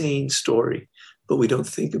insane story, but we don't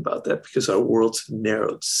think about that because our worlds have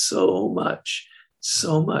narrowed so much,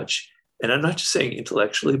 so much. And I'm not just saying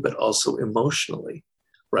intellectually, but also emotionally,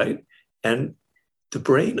 right? And the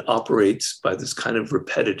brain operates by this kind of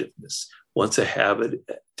repetitiveness. Once a habit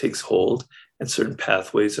takes hold and certain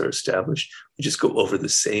pathways are established, we just go over the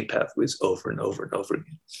same pathways over and over and over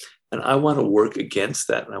again. And I want to work against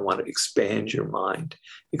that. And I want to expand your mind,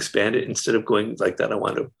 expand it. Instead of going like that, I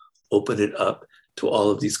want to open it up to all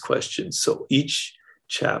of these questions. So each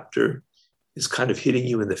chapter is kind of hitting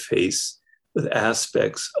you in the face with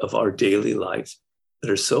aspects of our daily life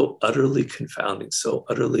that are so utterly confounding, so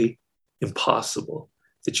utterly impossible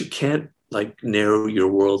that you can't like narrow your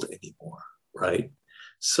world anymore, right?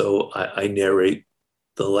 So I narrate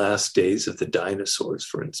the last days of the dinosaurs,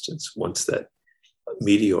 for instance, once that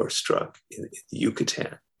meteor struck in the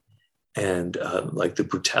Yucatan, and like the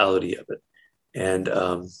brutality of it. And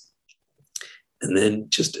then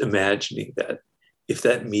just imagining that if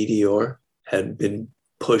that meteor had been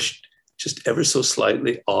pushed just ever so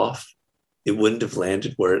slightly off, it wouldn't have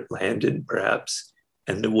landed where it landed, perhaps,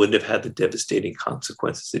 and it wouldn't have had the devastating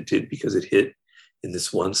consequences it did because it hit in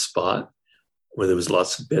this one spot where there was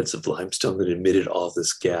lots of beds of limestone that emitted all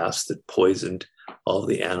this gas that poisoned all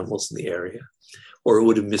the animals in the area, or it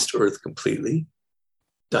would have missed Earth completely.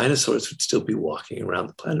 Dinosaurs would still be walking around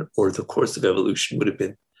the planet, or the course of evolution would have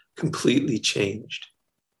been completely changed,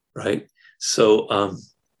 right? So I'm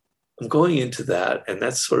going into that, and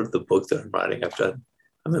that's sort of the book that I'm writing.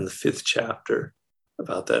 I'm in the 5th chapter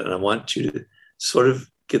about that, and I want you to sort of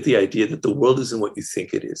get the idea that the world isn't what you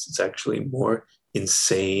think it is. It's actually more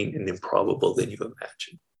insane and improbable than you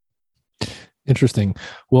imagine. Interesting.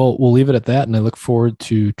 Well, we'll leave it at that, and I look forward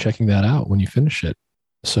to checking that out when you finish it.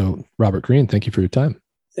 So, Robert Greene, thank you for your time.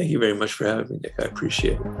 Thank you very much for having me, Nick. I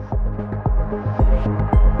appreciate it.